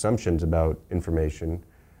hoc assumptions about information,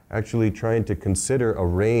 actually trying to consider a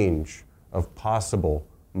range of possible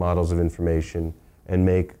models of information and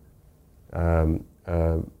make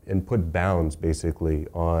and put bounds, basically,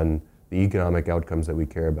 on the economic outcomes that we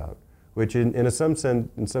care about, which in some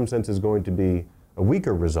sense is going to be a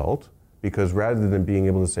weaker result because rather than being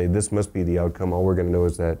able to say this must be the outcome, all we're going to know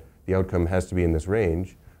is that the outcome has to be in this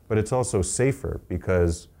range, but it's also safer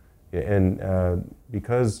because the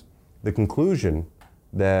conclusion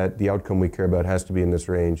that the outcome we care about has to be in this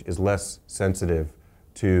range is less sensitive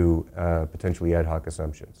to potentially ad hoc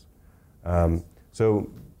assumptions. So,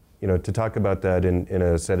 to talk about that in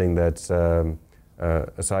a setting that's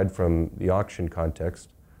aside from the auction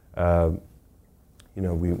context,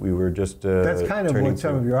 we were just that's kind of what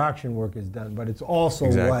some of your auction work has done, but it's also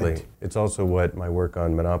exactly. It's also what my work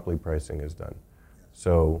on monopoly pricing has done.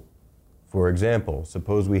 So, for example,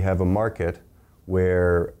 suppose we have a market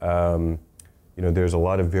where there's a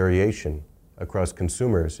lot of variation across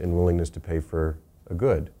consumers in willingness to pay for a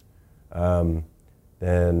good.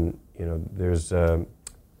 Then there's an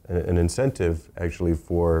incentive actually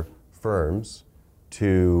for firms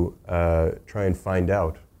to try and find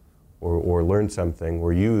out or learn something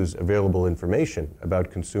or use available information about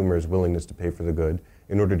consumers' willingness to pay for the good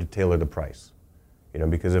in order to tailor the price.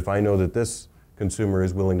 Because if I know that this consumer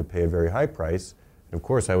is willing to pay a very high price, and of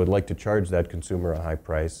course I would like to charge that consumer a high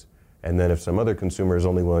price, and then if some other consumer is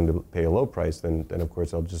only willing to pay a low price, then of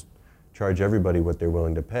course I'll just charge everybody what they're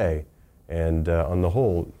willing to pay. And on the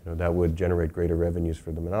whole, that would generate greater revenues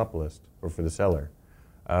for the monopolist or for the seller.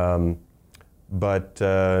 And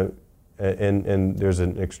there's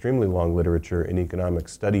an extremely long literature in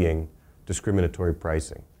economics studying discriminatory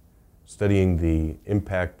pricing, studying the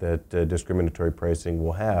impact that discriminatory pricing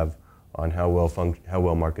will have on how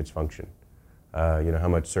well markets function, how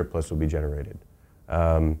much surplus will be generated.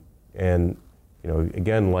 Again,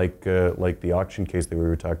 like the auction case that we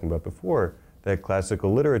were talking about before, that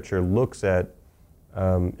classical literature looks at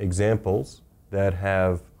examples that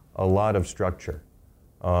have a lot of structure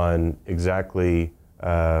on exactly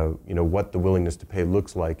what the willingness to pay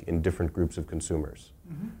looks like in different groups of consumers.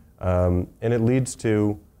 Mm-hmm. And it leads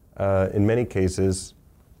to, in many cases,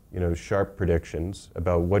 sharp predictions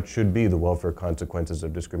about what should be the welfare consequences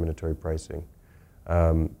of discriminatory pricing.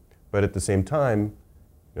 But at the same time,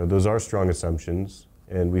 those are strong assumptions,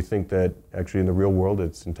 and we think that actually in the real world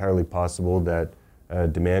it's entirely possible that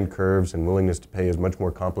demand curves and willingness to pay is much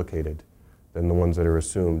more complicated than the ones that are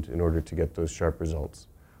assumed in order to get those sharp results.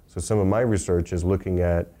 So some of my research is looking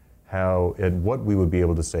at what we would be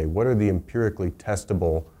able to say, what are the empirically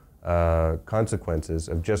testable consequences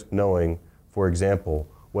of just knowing, for example,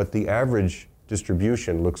 what the average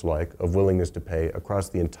distribution looks like of willingness to pay across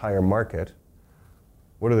the entire market.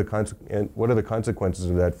 What are the consequences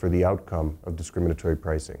of that for the outcome of discriminatory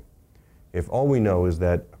pricing? If all we know is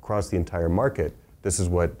that across the entire market, this is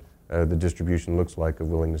what the distribution looks like of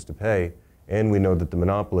willingness to pay, and we know that the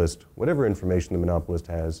monopolist, whatever information the monopolist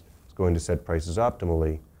has, is going to set prices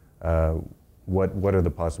optimally, what are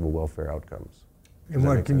the possible welfare outcomes? And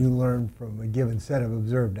what can you learn from a given set of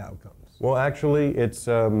observed outcomes? Well, actually, it's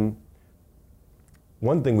one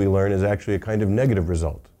thing we learn is actually a kind of negative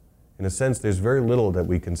result. In a sense, there's very little that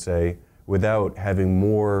we can say without having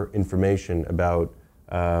more information about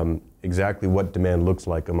exactly what demand looks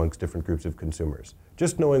like amongst different groups of consumers.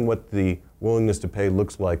 Just knowing what the willingness to pay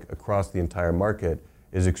looks like across the entire market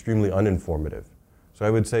is extremely uninformative. So I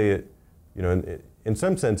would say, in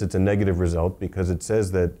some sense, it's a negative result because it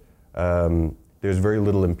says that there's very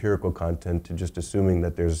little empirical content to just assuming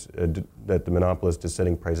that that the monopolist is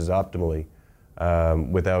setting prices optimally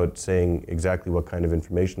without saying exactly what kind of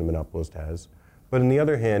information the monopolist has. But on the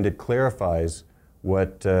other hand, it clarifies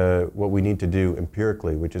what we need to do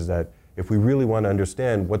empirically, which is that if we really want to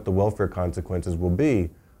understand what the welfare consequences will be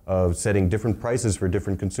of setting different prices for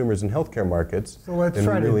different consumers in healthcare markets, so let's then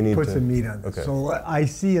try we really to need put some meat on this. Okay. So I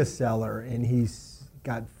see a seller and he's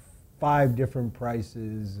got 5 different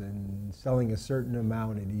prices and selling a certain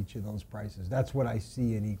amount at each of those prices. That's what I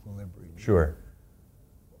see in equilibrium. Sure.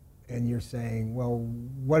 And you're saying, well,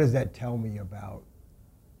 what does that tell me about,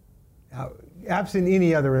 absent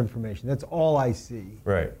any other information, that's all I see.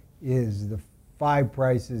 Right. Is the 5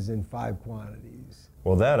 prices and 5 quantities.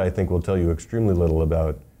 Well, that I think will tell you extremely little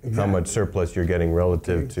about how much surplus you're getting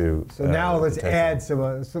relative to. So now let's add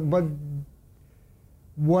some. But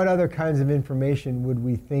what other kinds of information would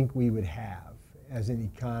we think we would have as an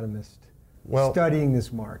economist studying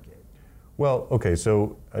this market? Well, okay,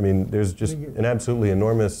 so I mean, there's just an absolutely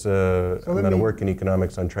enormous amount of work in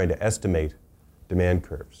economics on trying to estimate demand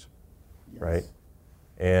curves, right?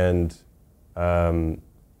 And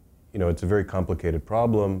it's a very complicated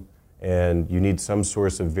problem, and you need some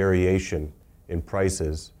source of variation in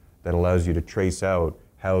prices that allows you to trace out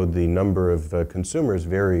how the number of consumers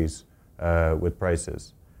varies with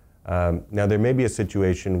prices. Now, there may be a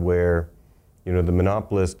situation where the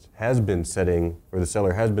monopolist has been setting, or the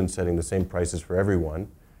seller has been setting the same prices for everyone,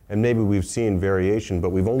 and maybe we've seen variation, but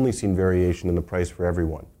we've only seen variation in the price for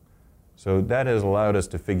everyone. So that has allowed us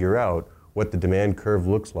to figure out what the demand curve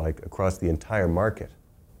looks like across the entire market.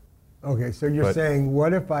 Okay, so you're saying,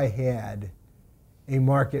 what if I had a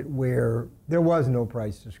market where there was no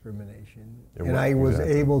price discrimination, and I was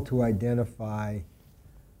able to identify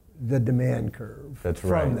the demand curve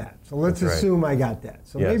from that? So let's assume I got that.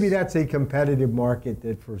 So maybe that's a competitive market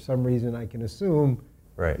that for some reason I can assume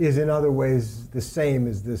is in other ways the same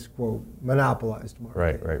as this, quote, monopolized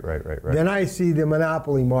market. Right. Then I see the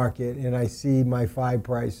monopoly market and I see my 5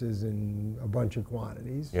 prices and a bunch of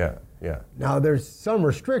quantities. Yeah. Now there's some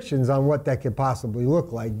restrictions on what that could possibly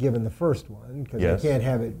look like given the first one, because I can't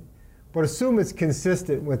have it, but assume it's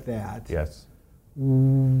consistent with that. Yes.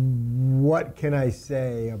 What can I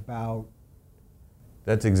say about?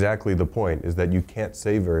 That's exactly the point, is that you can't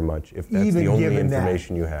say very much if that's the only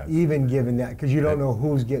information you have. Even given that, because you don't know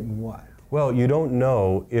who's getting what. Well, you don't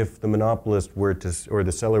know if the monopolist were to, or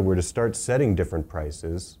the seller were to start setting different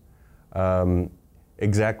prices,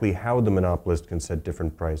 exactly how the monopolist can set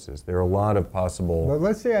different prices. There are a lot of possible... But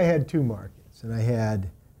let's say I had 2 markets, and I had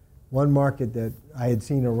one market that I had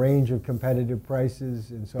seen a range of competitive prices,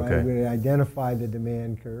 and so I would identify the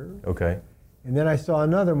demand curve. Okay. And then I saw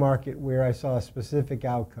another market where I saw a specific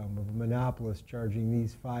outcome of a monopolist charging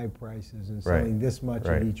these 5 prices and selling this much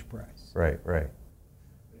at each price. Right.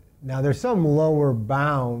 Now there's some lower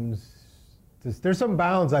bounds. There's some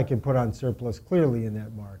bounds I can put on surplus clearly in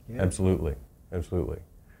that market. Absolutely.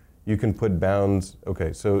 You can put bounds.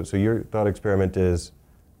 Okay, so your thought experiment is,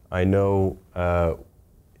 I know,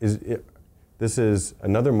 this is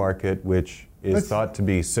another market which is thought to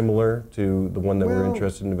be similar to the one that we're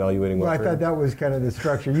interested in evaluating. Well, I thought that was kind of the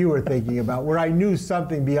structure you were thinking about, where I knew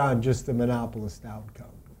something beyond just the monopolist outcome.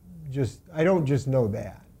 I don't just know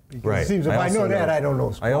that. Because it seems if I know that, I don't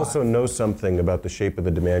know squat. I also know something about the shape of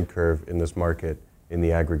the demand curve in this market in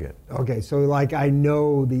the aggregate. Okay, so like I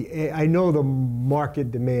know the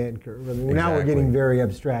market demand curve. I mean, now we're getting very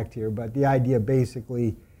abstract here, but the idea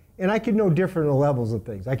basically, and I could know different levels of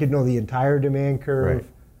things. I could know the entire demand curve.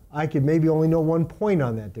 I could maybe only know one point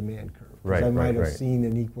on that demand curve. Because I might have seen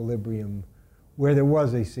an equilibrium where there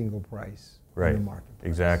was a single price in the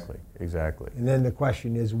marketplace. Exactly. And then the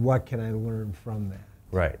question is, what can I learn from that?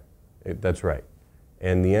 Right, that's right.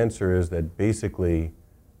 And the answer is that basically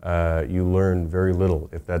you learn very little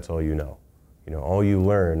if that's all you know. All you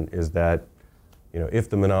learn is that, if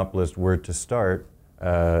the monopolist were to start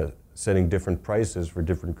setting different prices for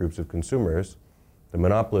different groups of consumers, the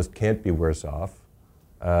monopolist can't be worse off.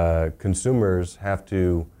 Consumers have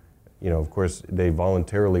to, of course, they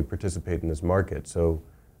voluntarily participate in this market, so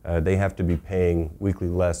they have to be paying weekly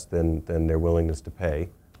less than their willingness to pay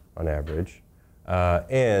on average.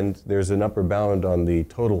 And there's an upper bound on the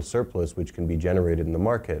total surplus which can be generated in the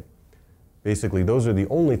market. Basically, those are the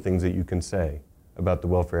only things that you can say about the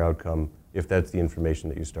welfare outcome if that's the information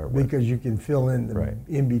that you start with. Because you can fill in the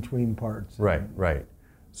in-between parts. Right.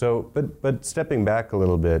 So, but stepping back a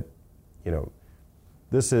little bit,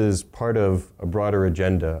 this is part of a broader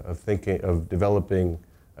agenda of developing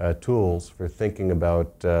tools for thinking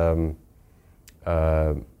about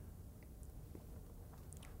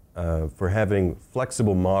for having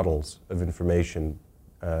flexible models of information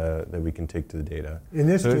that we can take to the data. In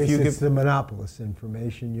this case, it's the monopolist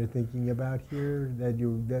information you're thinking about here.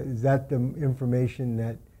 Is that the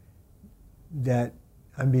information that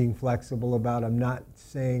I'm being flexible about? I'm not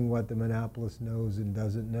saying what the monopolist knows and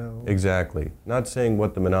doesn't know. Exactly. Not saying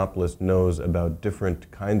what the monopolist knows about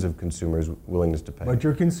different kinds of consumers' willingness to pay. But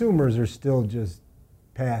your consumers are still just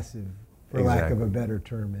passive, for lack of a better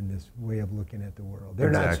term, in this way of looking at the world.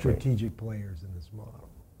 They're not strategic players in this model.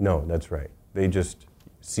 No, that's right. They just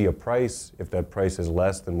see a price. If that price is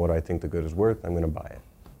less than what I think the good is worth, I'm going to buy it.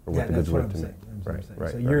 Or what the good's worth to me.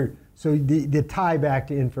 Right. So the tie back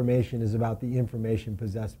to information is about the information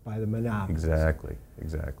possessed by the monopolist.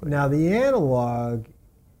 Exactly. Now the analog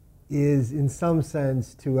is, in some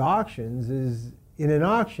sense, to auctions. Is in an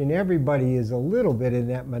auction, everybody is a little bit in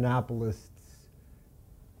that monopolist.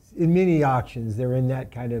 In many auctions, they're in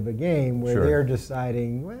that kind of a game where they're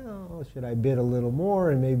deciding, well, should I bid a little more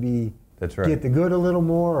and maybe get the good a little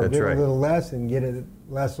more, or bid a little less and get it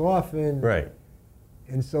less often. Right.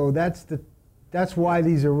 And so that's why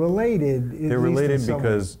these are related. They're related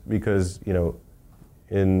because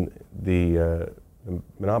in the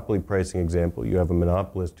monopoly pricing example, you have a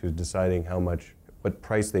monopolist who's deciding what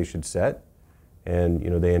price they should set, and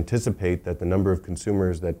they anticipate that the number of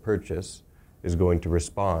consumers that purchase is going to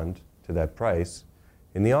respond to that price.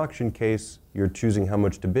 In the auction case, you're choosing how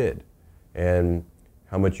much to bid, and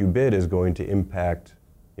how much you bid is going to impact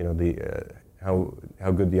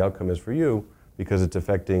how good the outcome is for you, because it's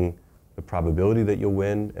affecting the probability that you'll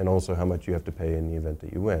win and also how much you have to pay in the event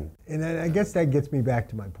that you win. And I guess that gets me back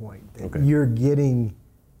to my point, that Okay. you're getting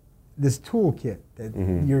this toolkit that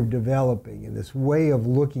you're developing, and this way of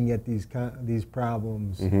looking at these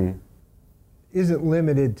problems isn't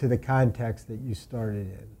limited to the context that you started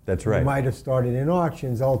in. That's right. You might have started in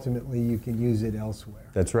auctions. Ultimately, you can use it elsewhere.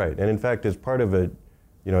 That's right. And in fact, it's part of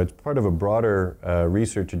it's part of a broader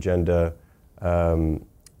research agenda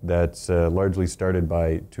that's largely started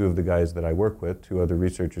by two of the guys that I work with, two other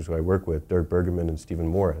researchers who I work with, Dirk Bergerman and Stephen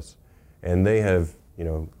Morris. And they have,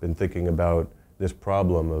 been thinking about this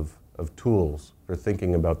problem of tools for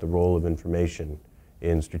thinking about the role of information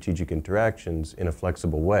in strategic interactions in a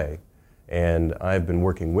flexible way. And I've been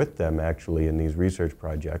working with them actually in these research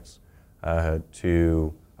projects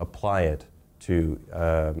to apply it to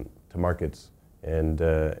markets and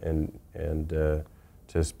to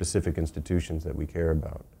specific institutions that we care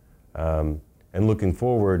about. And looking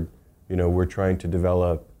forward, we're trying to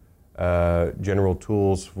develop general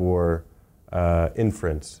tools for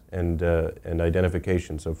inference and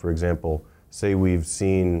identification. So, for example, say we've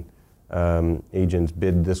seen agents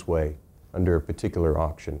bid this way under a particular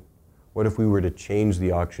auction. What if we were to change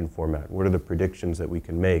the auction format? What are the predictions that we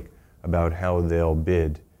can make about how they'll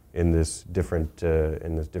bid in this different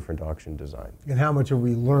auction design? And how much have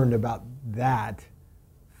we learned about that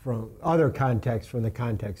from other contexts, from the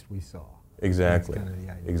context we saw? Exactly. That's kind of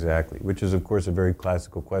the idea. Exactly. Which is, of course, a very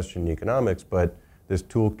classical question in economics, but this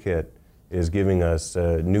toolkit is giving us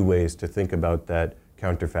new ways to think about that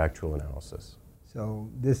counterfactual analysis. So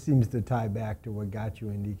this seems to tie back to what got you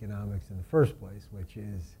into economics in the first place, which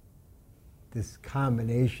is this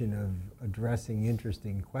combination of addressing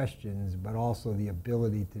interesting questions, but also the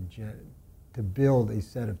ability to build a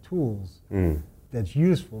set of tools that's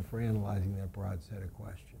useful for analyzing that broad set of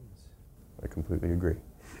questions. I completely agree.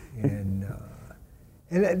 And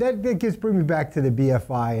that gets bring me back to the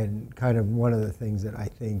BFI, and kind of one of the things that I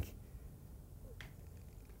think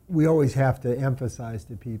we always have to emphasize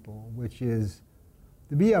to people, which is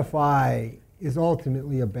the BFI is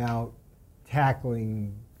ultimately about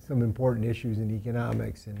tackling some important issues in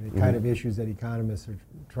economics and the kind of issues that economists are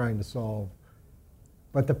trying to solve.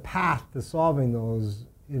 But the path to solving those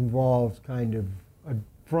involves kind of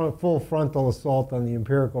a full frontal assault on the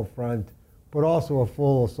empirical front, but also a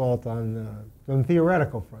full assault on the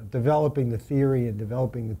theoretical front, developing the theory and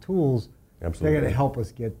developing the tools that are going to help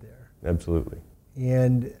us get there. Absolutely.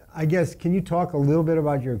 And I guess, can you talk a little bit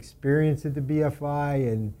about your experience at the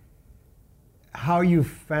BFI and how you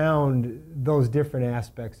found those different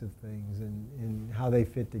aspects of things and how they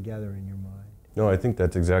fit together in your mind? No, I think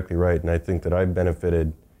that's exactly right. And I think that I've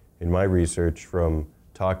benefited in my research from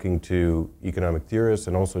talking to economic theorists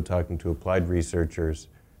and also talking to applied researchers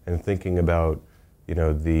and thinking about,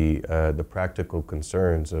 the practical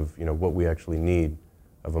concerns of, what we actually need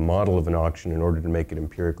of a model of an auction in order to make it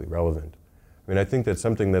empirically relevant. I mean, I think that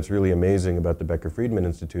something that's really amazing about the Becker-Friedman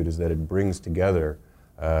Institute is that it brings together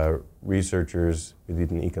researchers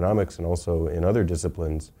within economics and also in other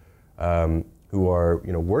disciplines who are,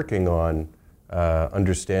 working on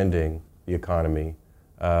understanding the economy,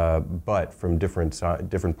 but from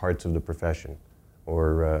different parts of the profession,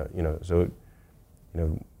 or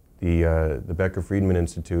the Becker-Friedman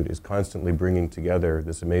Institute is constantly bringing together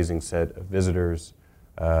this amazing set of visitors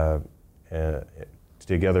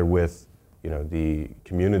together with the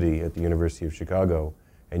community at the University of Chicago,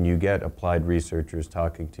 and you get applied researchers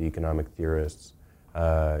talking to economic theorists.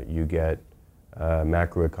 You get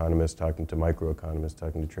macroeconomists talking to microeconomists,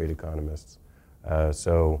 talking to trade economists.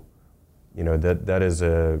 So, that is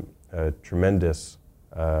a tremendous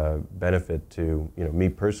benefit to me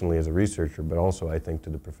personally as a researcher, but also I think to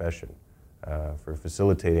the profession for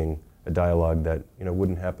facilitating a dialogue that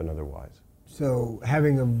wouldn't happen otherwise. So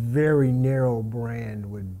having a very narrow brand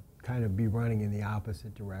would kind of be running in the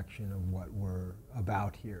opposite direction of what we're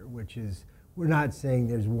about here, which is we're not saying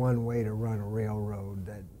there's one way to run a railroad,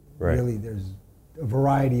 that really there's a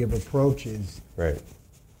variety of approaches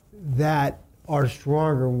that are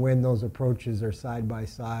stronger when those approaches are side by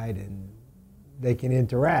side and they can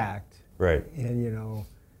interact. And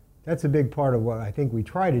that's a big part of what I think we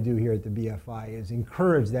try to do here at the BFI, is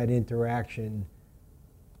encourage that interaction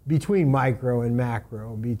between micro and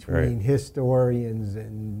macro, between historians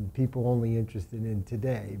and people only interested in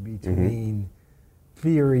today, between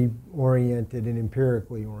theory-oriented and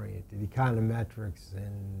empirically oriented, econometrics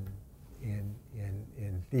and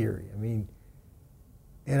theory. I mean,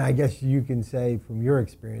 and I guess you can say from your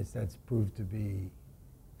experience that's proved to be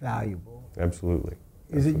valuable. Absolutely.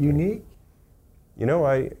 Is it unique?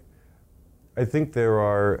 I think there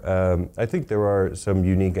are some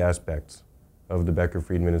unique aspects of the Becker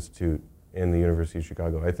Friedman Institute and the University of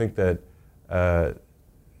Chicago. I think that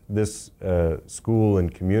this school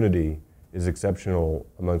and community is exceptional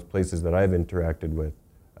amongst places that I've interacted with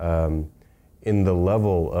in the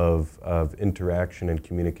level of interaction and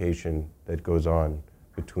communication that goes on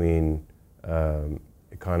between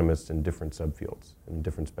economists in different subfields and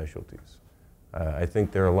different specialties. I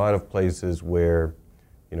think there are a lot of places where,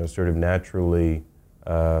 sort of naturally,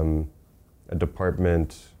 a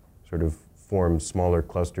department sort of forms smaller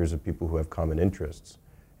clusters of people who have common interests.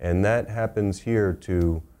 And that happens here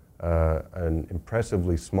to an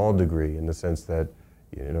impressively small degree, in the sense that,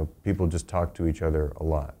 people just talk to each other a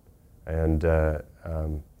lot. And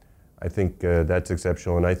I think that's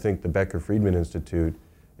exceptional. And I think the Becker Friedman Institute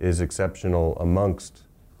is exceptional amongst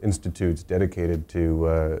institutes dedicated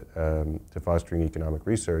to fostering economic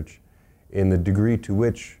research, in the degree to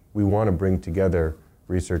which we want to bring together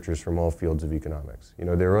researchers from all fields of economics.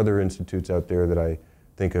 There are other institutes out there that I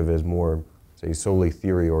think of as more, say, solely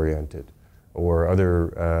theory-oriented, or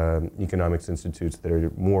other economics institutes that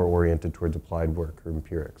are more oriented towards applied work or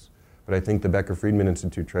empirics. But I think the Becker Friedman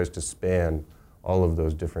Institute tries to span all of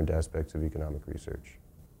those different aspects of economic research.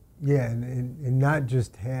 Yeah, and not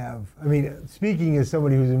just have, speaking as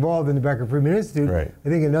somebody who's involved in the Becker Friedman Institute, right. I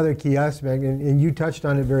think another key aspect, and you touched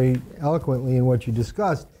on it very eloquently in what you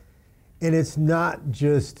discussed, and it's not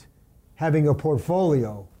just having a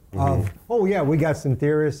portfolio of, oh yeah, we got some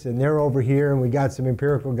theorists and they're over here, and we got some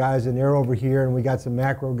empirical guys and they're over here, and we got some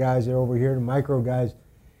macro guys that are over here, and micro guys.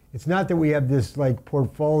 It's not that we have this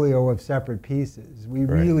portfolio of separate pieces. We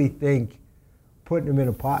really think putting them in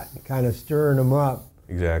a pot and kind of stirring them up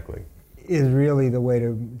exactly is really the way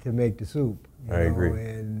to make the soup. I agree.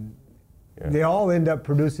 And they all end up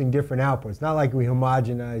producing different outputs. Not like we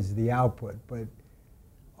homogenize the output, but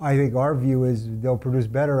I think our view is they'll produce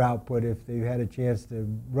better output if they've had a chance to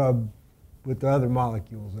rub with the other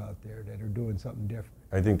molecules out there that are doing something different.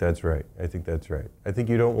 I think that's right. I think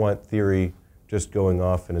you don't want theory just going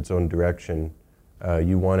off in its own direction.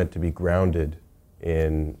 You want it to be grounded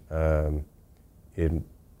in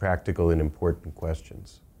practical and important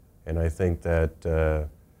questions. And I think that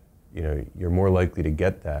you're more likely to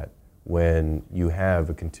get that when you have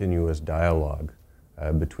a continuous dialogue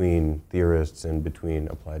between theorists and between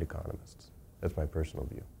applied economists. That's my personal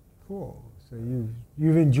view. Cool. So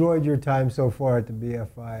you've enjoyed your time so far at the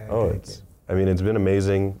BFI. It's been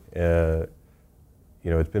amazing.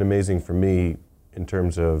 It's been amazing for me in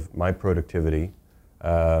terms of my productivity,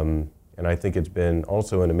 and I think it's been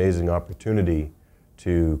also an amazing opportunity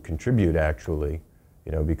to contribute, actually,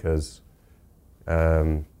 because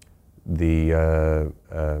I've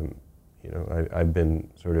been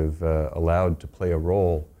sort of allowed to play a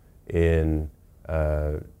role in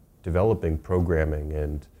developing programming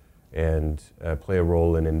and play a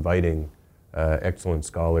role in inviting excellent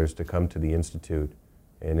scholars to come to the Institute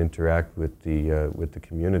and interact with the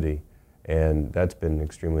community, and that's been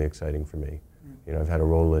extremely exciting for me. I've had a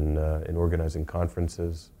role in organizing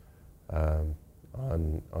conferences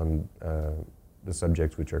on the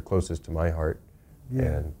subjects which are closest to my heart.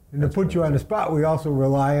 Yeah, and to put you on the spot, we also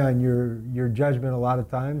rely on your judgment a lot of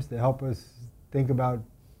times to help us think about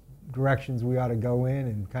directions we ought to go in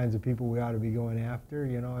and kinds of people we ought to be going after.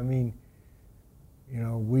 We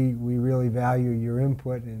really value your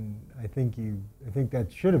input, and I think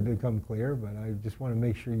that should have become clear, but I just want to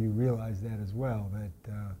make sure you realize that as well.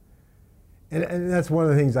 And that's one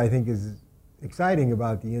of the things I think is exciting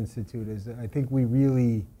about the Institute, is that I think we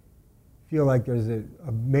really feel like there's a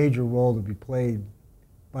major role to be played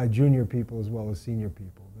by junior people as well as senior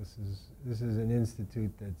people. This is an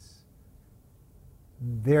institute that's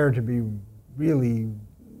there to be really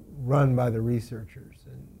run by the researchers,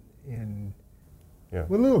 and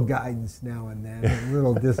with a little guidance now and then, a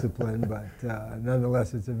little discipline, but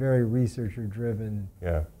nonetheless, it's a very researcher-driven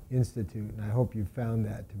institute, and I hope you've found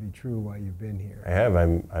that to be true while you've been here. I have.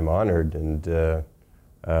 I'm honored and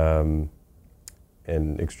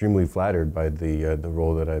extremely flattered by the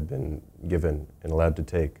role that I've been given and allowed to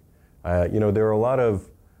take. There are a lot of,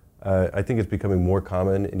 I think it's becoming more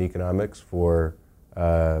common in economics for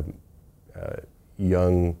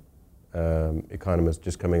young economists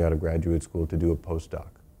just coming out of graduate school to do a postdoc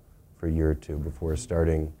for a year or two before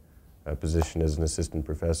starting a position as an assistant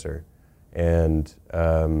professor. And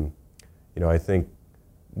I think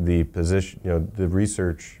the position, the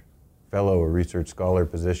research fellow or research scholar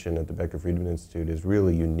position at the Becker Friedman Institute is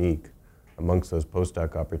really unique amongst those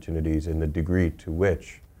postdoc opportunities in the degree to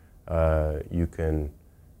which you can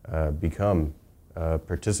become a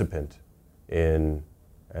participant in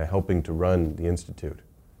helping to run the Institute.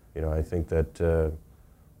 I think that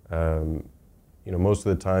most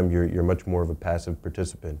of the time you're much more of a passive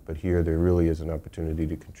participant, but here there really is an opportunity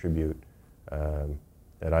to contribute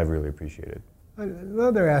that I've really appreciated.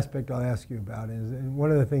 Another aspect I'll ask you about is, and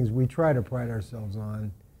one of the things we try to pride ourselves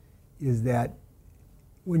on, is that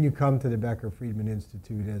when you come to the Becker Friedman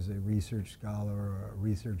Institute as a research scholar or a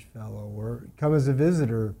research fellow, or come as a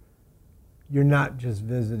visitor, you're not just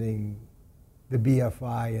visiting the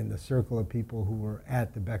BFI and the circle of people who were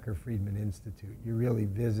at the Becker Friedman Institute. You're really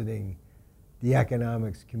visiting the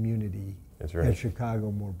economics community in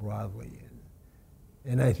Chicago more broadly.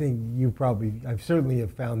 And I think I've certainly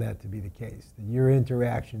have found that to be the case, that your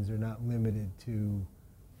interactions are not limited to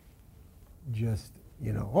just,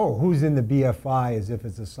 who's in the BFI as if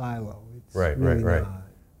it's a silo. It's right. not.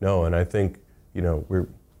 No, and I think,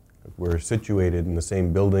 we're situated in the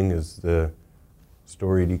same building as the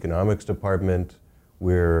storied economics department.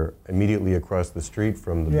 We're immediately across the street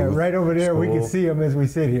from the Booth right over there. School. We can see them as we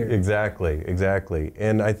sit here. Exactly.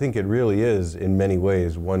 And I think it really is, in many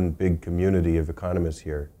ways, one big community of economists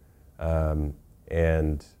here. So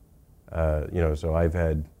I've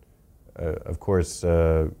had, of course,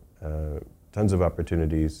 tons of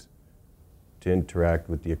opportunities to interact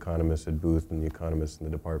with the economists at Booth and the economists in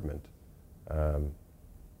the department.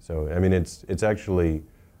 It's actually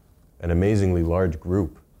an amazingly large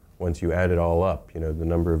group once you add it all up. The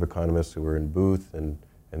number of economists who were in Booth and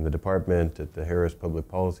in the department at the Harris Public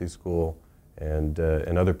Policy School and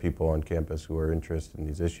other people on campus who are interested in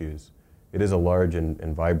these issues. It is a large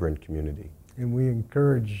and vibrant community. And we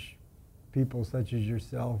encourage people such as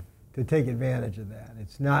yourself to take advantage of that.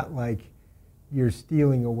 It's not like you're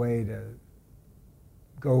stealing away to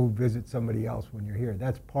go visit somebody else when you're here.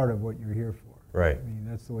 That's part of what you're here for. Right.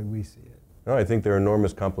 That's the way we see it. No, I think there are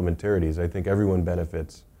enormous complementarities. I think everyone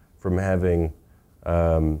benefits from having,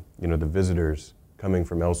 the visitors coming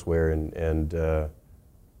from elsewhere and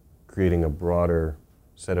creating a broader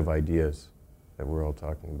set of ideas that we're all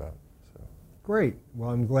talking about. So. Great.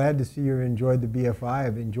 Well, I'm glad to see you've enjoyed the BFI.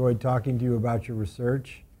 I've enjoyed talking to you about your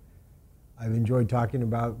research. I've enjoyed talking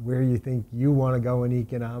about where you think you want to go in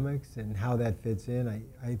economics and how that fits in.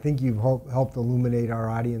 I think you've helped illuminate our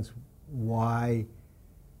audience why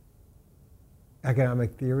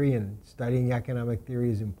economic theory and studying economic theory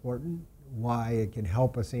is important, why it can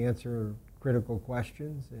help us answer critical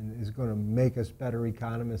questions and is going to make us better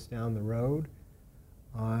economists down the road,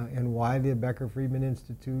 and why the Becker Friedman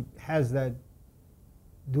Institute has that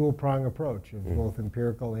dual-prong approach of both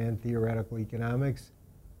empirical and theoretical economics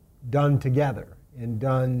done together and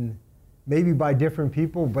done maybe by different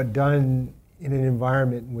people, but done in an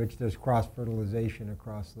environment in which there's cross-fertilization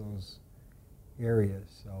across those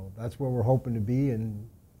areas. So that's where we're hoping to be, and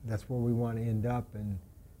that's where we want to end up. And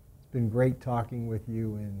it's been great talking with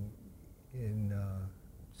you, and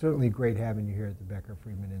certainly great having you here at the Becker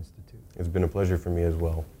Friedman Institute. It's been a pleasure for me as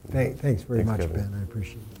well. Thanks very much, Kevin. Ben. I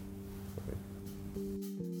appreciate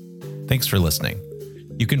it. Thanks for listening.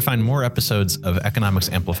 You can find more episodes of Economics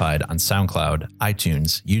Amplified on SoundCloud,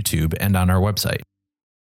 iTunes, YouTube, and on our website.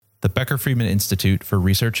 The Becker Friedman Institute for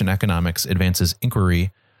Research in Economics advances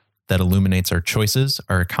inquiry that illuminates our choices,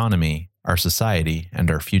 our economy, our society,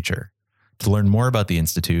 and our future. To learn more about the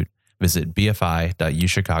Institute, visit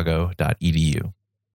bfi.uchicago.edu.